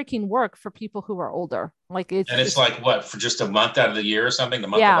backbreaking work for people who are older. Like it's like what, for just a month out of the year or something, the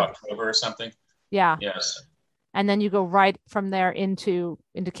month of October or something. Yeah. Yes. And then you go right from there into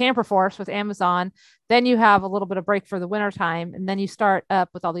Camper Force with Amazon. Then you have a little bit of break for the winter time, and then you start up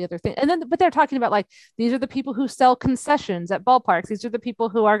with all the other things. And then, but they're talking about like, these are the people who sell concessions at ballparks. These are the people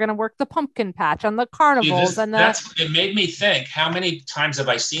who are going to work the pumpkin patch on the carnivals. It made me think, how many times have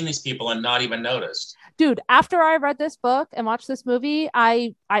I seen these people and not even noticed? Dude, after I read this book and watched this movie,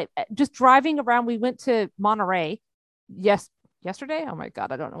 I just driving around, we went to Monterey. Yesterday. Oh my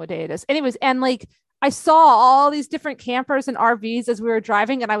God, I don't know what day it is. Anyways, and like, I saw all these different campers and RVs as we were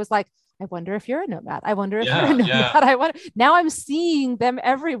driving, and I was like, I wonder if you're a nomad. I wonder if you're a nomad. Now I'm seeing them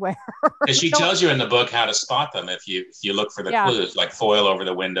everywhere. Because she tells you in the book how to spot them if you look for the clues, like foil over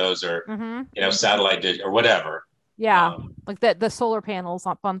the windows or satellite dish or whatever. Yeah, like the solar panels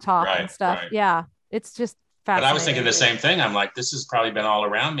up on top and stuff. Right. Yeah, it's just fascinating. But I was thinking the same thing. I'm like, this has probably been all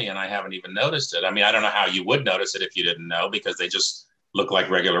around me, and I haven't even noticed it. I mean, I don't know how you would notice it if you didn't know, because they just look like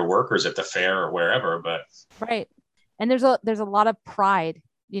regular workers at the fair or wherever. But right. And there's a lot of pride,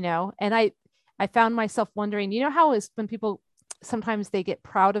 and I found myself wondering, how is when people sometimes they get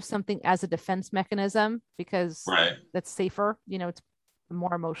proud of something as a defense mechanism because that's safer, it's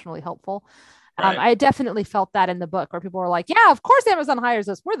more emotionally helpful. Right. I definitely felt that in the book where people were like, yeah, of course Amazon hires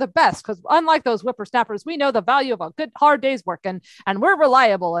us. We're the best because unlike those whippersnappers, we know the value of a good hard day's work and we're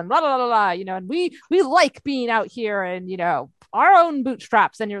reliable and blah, blah, blah, blah, and we like being out here and, our own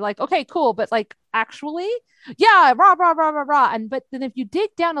bootstraps. And you're like, okay, cool. But like, actually, yeah, rah, rah, rah, rah, rah. But then if you dig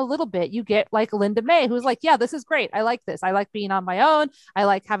down a little bit, you get like Linda May, who's like, yeah, this is great. I like this. I like being on my own. I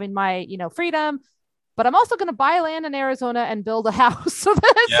like having my, freedom. But I'm also going to buy land in Arizona and build a house so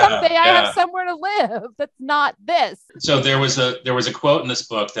that someday I have somewhere to live. That's not this. So there was a quote in this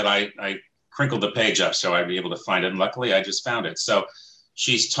book that I crinkled the page up so I'd be able to find it. And luckily I just found it. So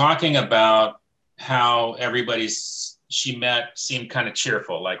she's talking about how she met seemed kind of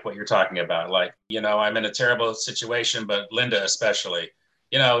cheerful, like what you're talking about. Like, I'm in a terrible situation, but Linda especially,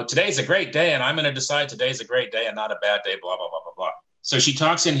 today's a great day and I'm going to decide today's a great day and not a bad day, blah, blah, blah, blah, blah. So she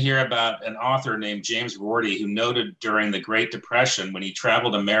talks in here about an author named James Rorty, who noted during the Great Depression when he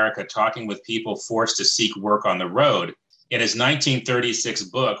traveled America talking with people forced to seek work on the road. In his 1936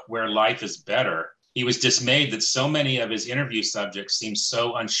 book, Where Life is Better, he was dismayed that so many of his interview subjects seemed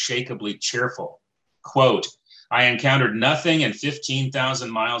so unshakably cheerful. Quote, I encountered nothing in 15,000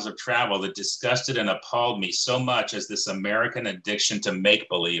 miles of travel that disgusted and appalled me so much as this American addiction to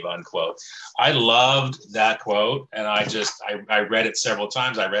make-believe, unquote. I loved that quote, and I read it several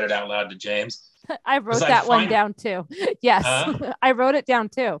times. I read it out loud to James. I wrote that one down too. Yes, I wrote it down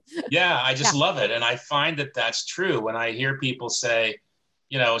too. Yeah, I just love it. And I find that that's true when I hear people say,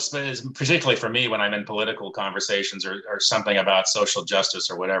 particularly for me when I'm in political conversations or something about social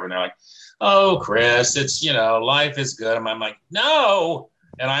justice or whatever, and they're like, oh, Chris, it's, life is good. And I'm like, no.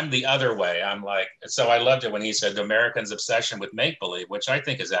 And I'm the other way. I'm like, so I loved it when he said the Americans' obsession with make-believe, which I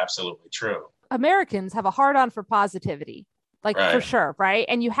think is absolutely true. Americans have a hard-on for positivity, for sure, right?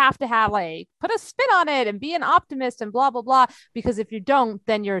 And you have to have put a spin on it and be an optimist and blah, blah, blah. Because if you don't,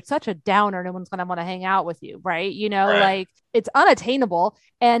 then you're such a downer. No one's going to want to hang out with you, right? It's unattainable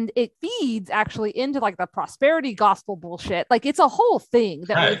and it feeds actually into the prosperity gospel bullshit. It's a whole thing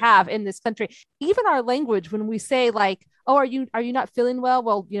that we have in this country. Even our language, when we say oh, are you not feeling well?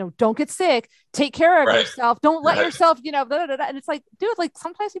 Well, don't get sick. Take care of yourself. Don't let yourself, blah, blah, blah. And it's dude,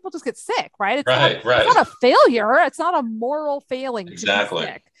 sometimes people just get sick, right? It's not a failure. It's not a moral failing to be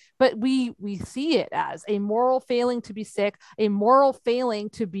sick. But we see it as a moral failing to be sick, a moral failing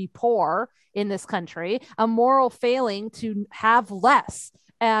to be poor in this country, a moral failing to have less.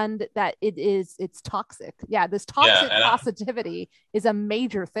 And that it's toxic. Yeah, this toxic positivity is a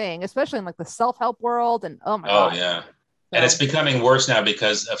major thing, especially in the self-help world. And oh my God. Yeah. And it's becoming worse now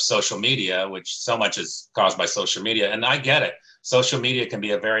because of social media, which so much is caused by social media. And I get it. Social media can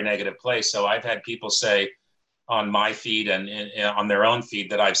be a very negative place. So I've had people say on my feed and on their own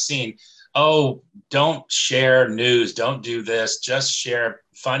feed that I've seen, oh, don't share news. Don't do this. Just share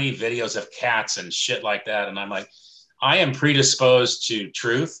funny videos of cats and shit like that. And I'm like, I am predisposed to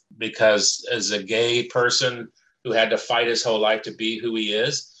truth because as a gay person who had to fight his whole life to be who he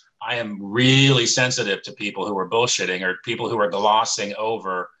is. I am really sensitive to people who are bullshitting or people who are glossing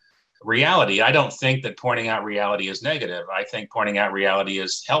over reality. I don't think that pointing out reality is negative. I think pointing out reality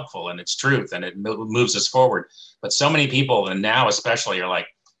is helpful and it's truth and it moves us forward. But so many people, and now especially, are like,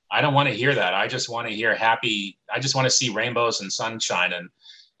 I don't want to hear that. I just want to hear happy. I just want to see rainbows and sunshine. And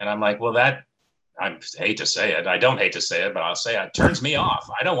I'm like, well, that, I hate to say it. I don't hate to say it, but I'll say it turns me off.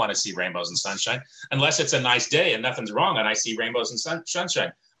 I don't want to see rainbows and sunshine unless it's a nice day and nothing's wrong and I see rainbows and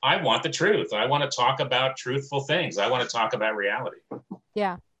sunshine. I want the truth. I want to talk about truthful things. I want to talk about reality.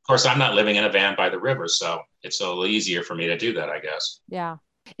 Yeah. Of course, I'm not living in a van by the river, so it's a little easier for me to do that, I guess. Yeah.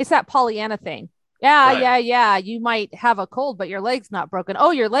 It's that Pollyanna thing. Yeah, Right. yeah. You might have a cold, but your leg's not broken. Oh,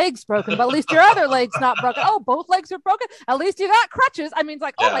 your leg's broken, but at least your other leg's not broken. Oh, both legs are broken. At least you got crutches. I mean, it's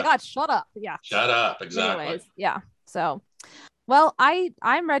like, oh my God, shut up. Yeah. Shut up. Exactly. Anyways, yeah. So, well,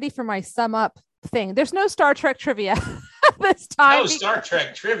 I'm ready for my sum up thing. There's no Star Trek trivia this time. No Star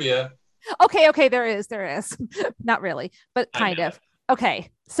Trek trivia. Okay. There is. Not really, but kind of. Okay.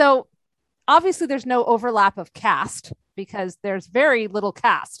 So obviously there's no overlap of cast because there's very little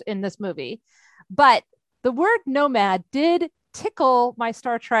cast in this movie. But the word nomad did tickle my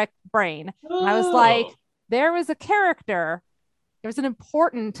Star Trek brain. And I was like, there was a character, there was an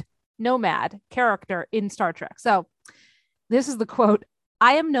important nomad character in Star Trek. So this is the quote: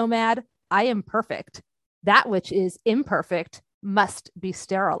 I am nomad, I am perfect. That which is imperfect must be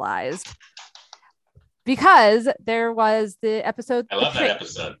sterilized. Because there was the episode. I love that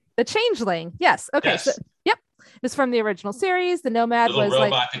episode. The Changeling. Yes. Okay. Yes. So, yep. It was from the original series. The Nomad the little was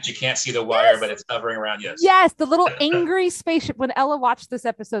robot like that you can't see the wire, but it's hovering around. Yes. Yes, the little angry spaceship. When Ella watched this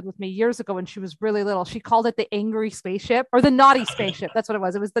episode with me years ago when she was really little, she called it the angry spaceship or the naughty spaceship. That's what it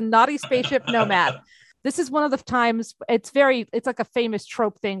was. It was the naughty spaceship Nomad. This is one of the times it's like a famous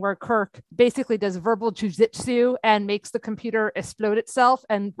trope thing where Kirk basically does verbal jujitsu and makes the computer explode itself.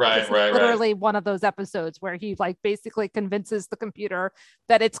 And literally one of those episodes where he like basically convinces the computer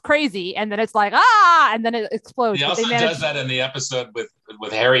that it's crazy. And then it's like, and then it explodes. He also does that in the episode with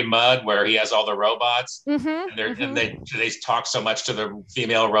Harry Mudd, where he has all the robots and they talk so much to the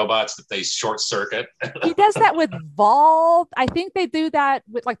female robots that they short circuit. He does that with Vol. I think they do that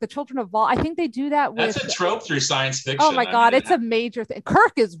with like the children of Vol. I think they do that with. That's a trope through science fiction. Oh my God, it's a major thing.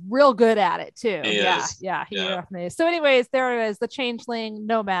 Kirk is real good at it too. He is. Yeah. Definitely is. So anyways, there it is, the Changeling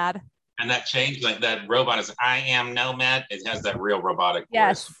Nomad. And that Changeling, that robot is, I am Nomad. It has that real robotic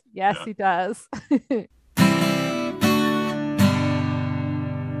voice. Yes, he does.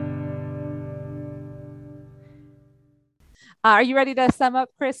 Are you ready to sum up,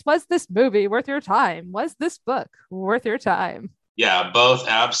 Chris? Was this movie worth your time? Was this book worth your time? Yeah, both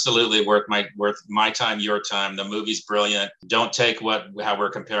absolutely worth my time, your time. The movie's brilliant. Don't take how we're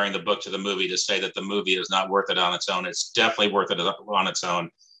comparing the book to the movie to say that the movie is not worth it on its own. It's definitely worth it on its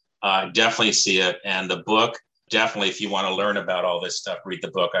own. Definitely see it. And the book, definitely, if you want to learn about all this stuff, read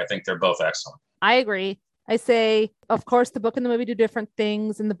the book. I think they're both excellent. I agree. I say, of course, the book and the movie do different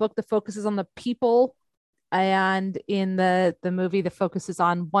things. In the book, the focus is on the people. And in the movie, the focus is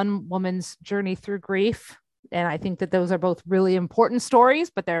on one woman's journey through grief. And I think that those are both really important stories,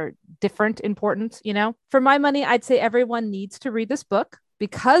 but they're different importance, you know. For my money, I'd say everyone needs to read this book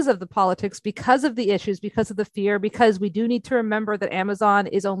because of the politics, because of the issues, because of the fear, because we do need to remember that Amazon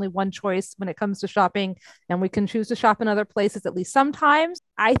is only one choice when it comes to shopping, and we can choose to shop in other places at least sometimes.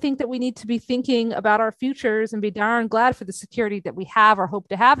 I think that we need to be thinking about our futures and be darn glad for the security that we have or hope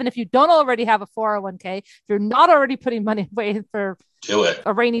to have. And if you don't already have a 401k, if you're not already putting money away for do it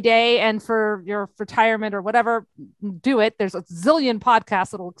a rainy day and for your retirement or whatever, do it. There's a zillion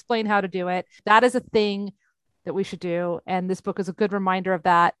podcasts that will explain how to do it. That is a thing that we should do. And this book is a good reminder of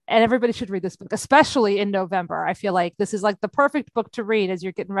that. And everybody should read this book, especially in November. I feel like this is like the perfect book to read as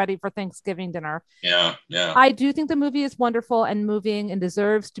you're getting ready for Thanksgiving dinner. Yeah. I do think the movie is wonderful and moving and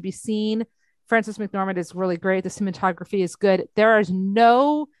deserves to be seen. Frances McDormand is really great. The cinematography is good. There is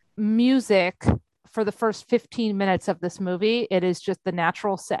no music for the first 15 minutes of this movie. It is just the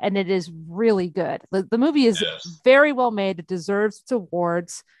natural set, and it is really good. The movie is very well made. It deserves its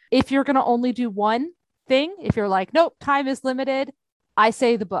awards. If you're going to only do one thing, if you're like, nope, time is limited, I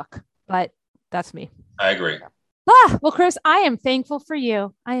say the book, but that's me. I agree. Well, Chris, I am thankful for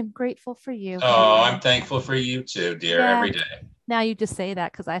you. I am grateful for you. Oh, I'm thankful for you too, dear, every day. Now you just say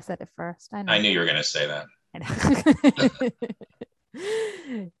that because I said it first. I knew you were going to say that. I know.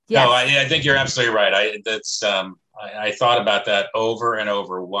 Yes. No, I think you're absolutely right. I thought about that over and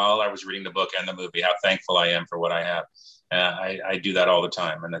over while I was reading the book and the movie, how thankful I am for what I have. I do that all the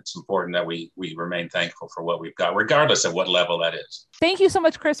time, and it's important that we remain thankful for what we've got, regardless of what level that is. Thank you so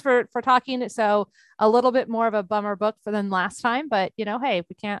much, Chris, for talking. So a little bit more of a bummer book than last time, but hey,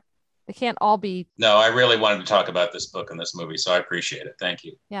 they can't all be. No, I really wanted to talk about this book and this movie, so I appreciate it. Thank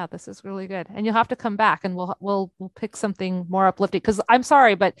you. Yeah, this is really good, and you'll have to come back, and we'll pick something more uplifting. Because I'm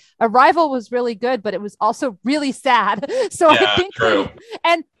sorry, but Arrival was really good, but it was also really sad. So yeah, I think true.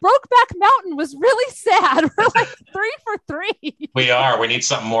 And Brokeback Mountain was really sad. We're like 3 for 3. We are. We need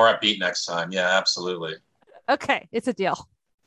something more upbeat next time. Yeah, absolutely. Okay, it's a deal.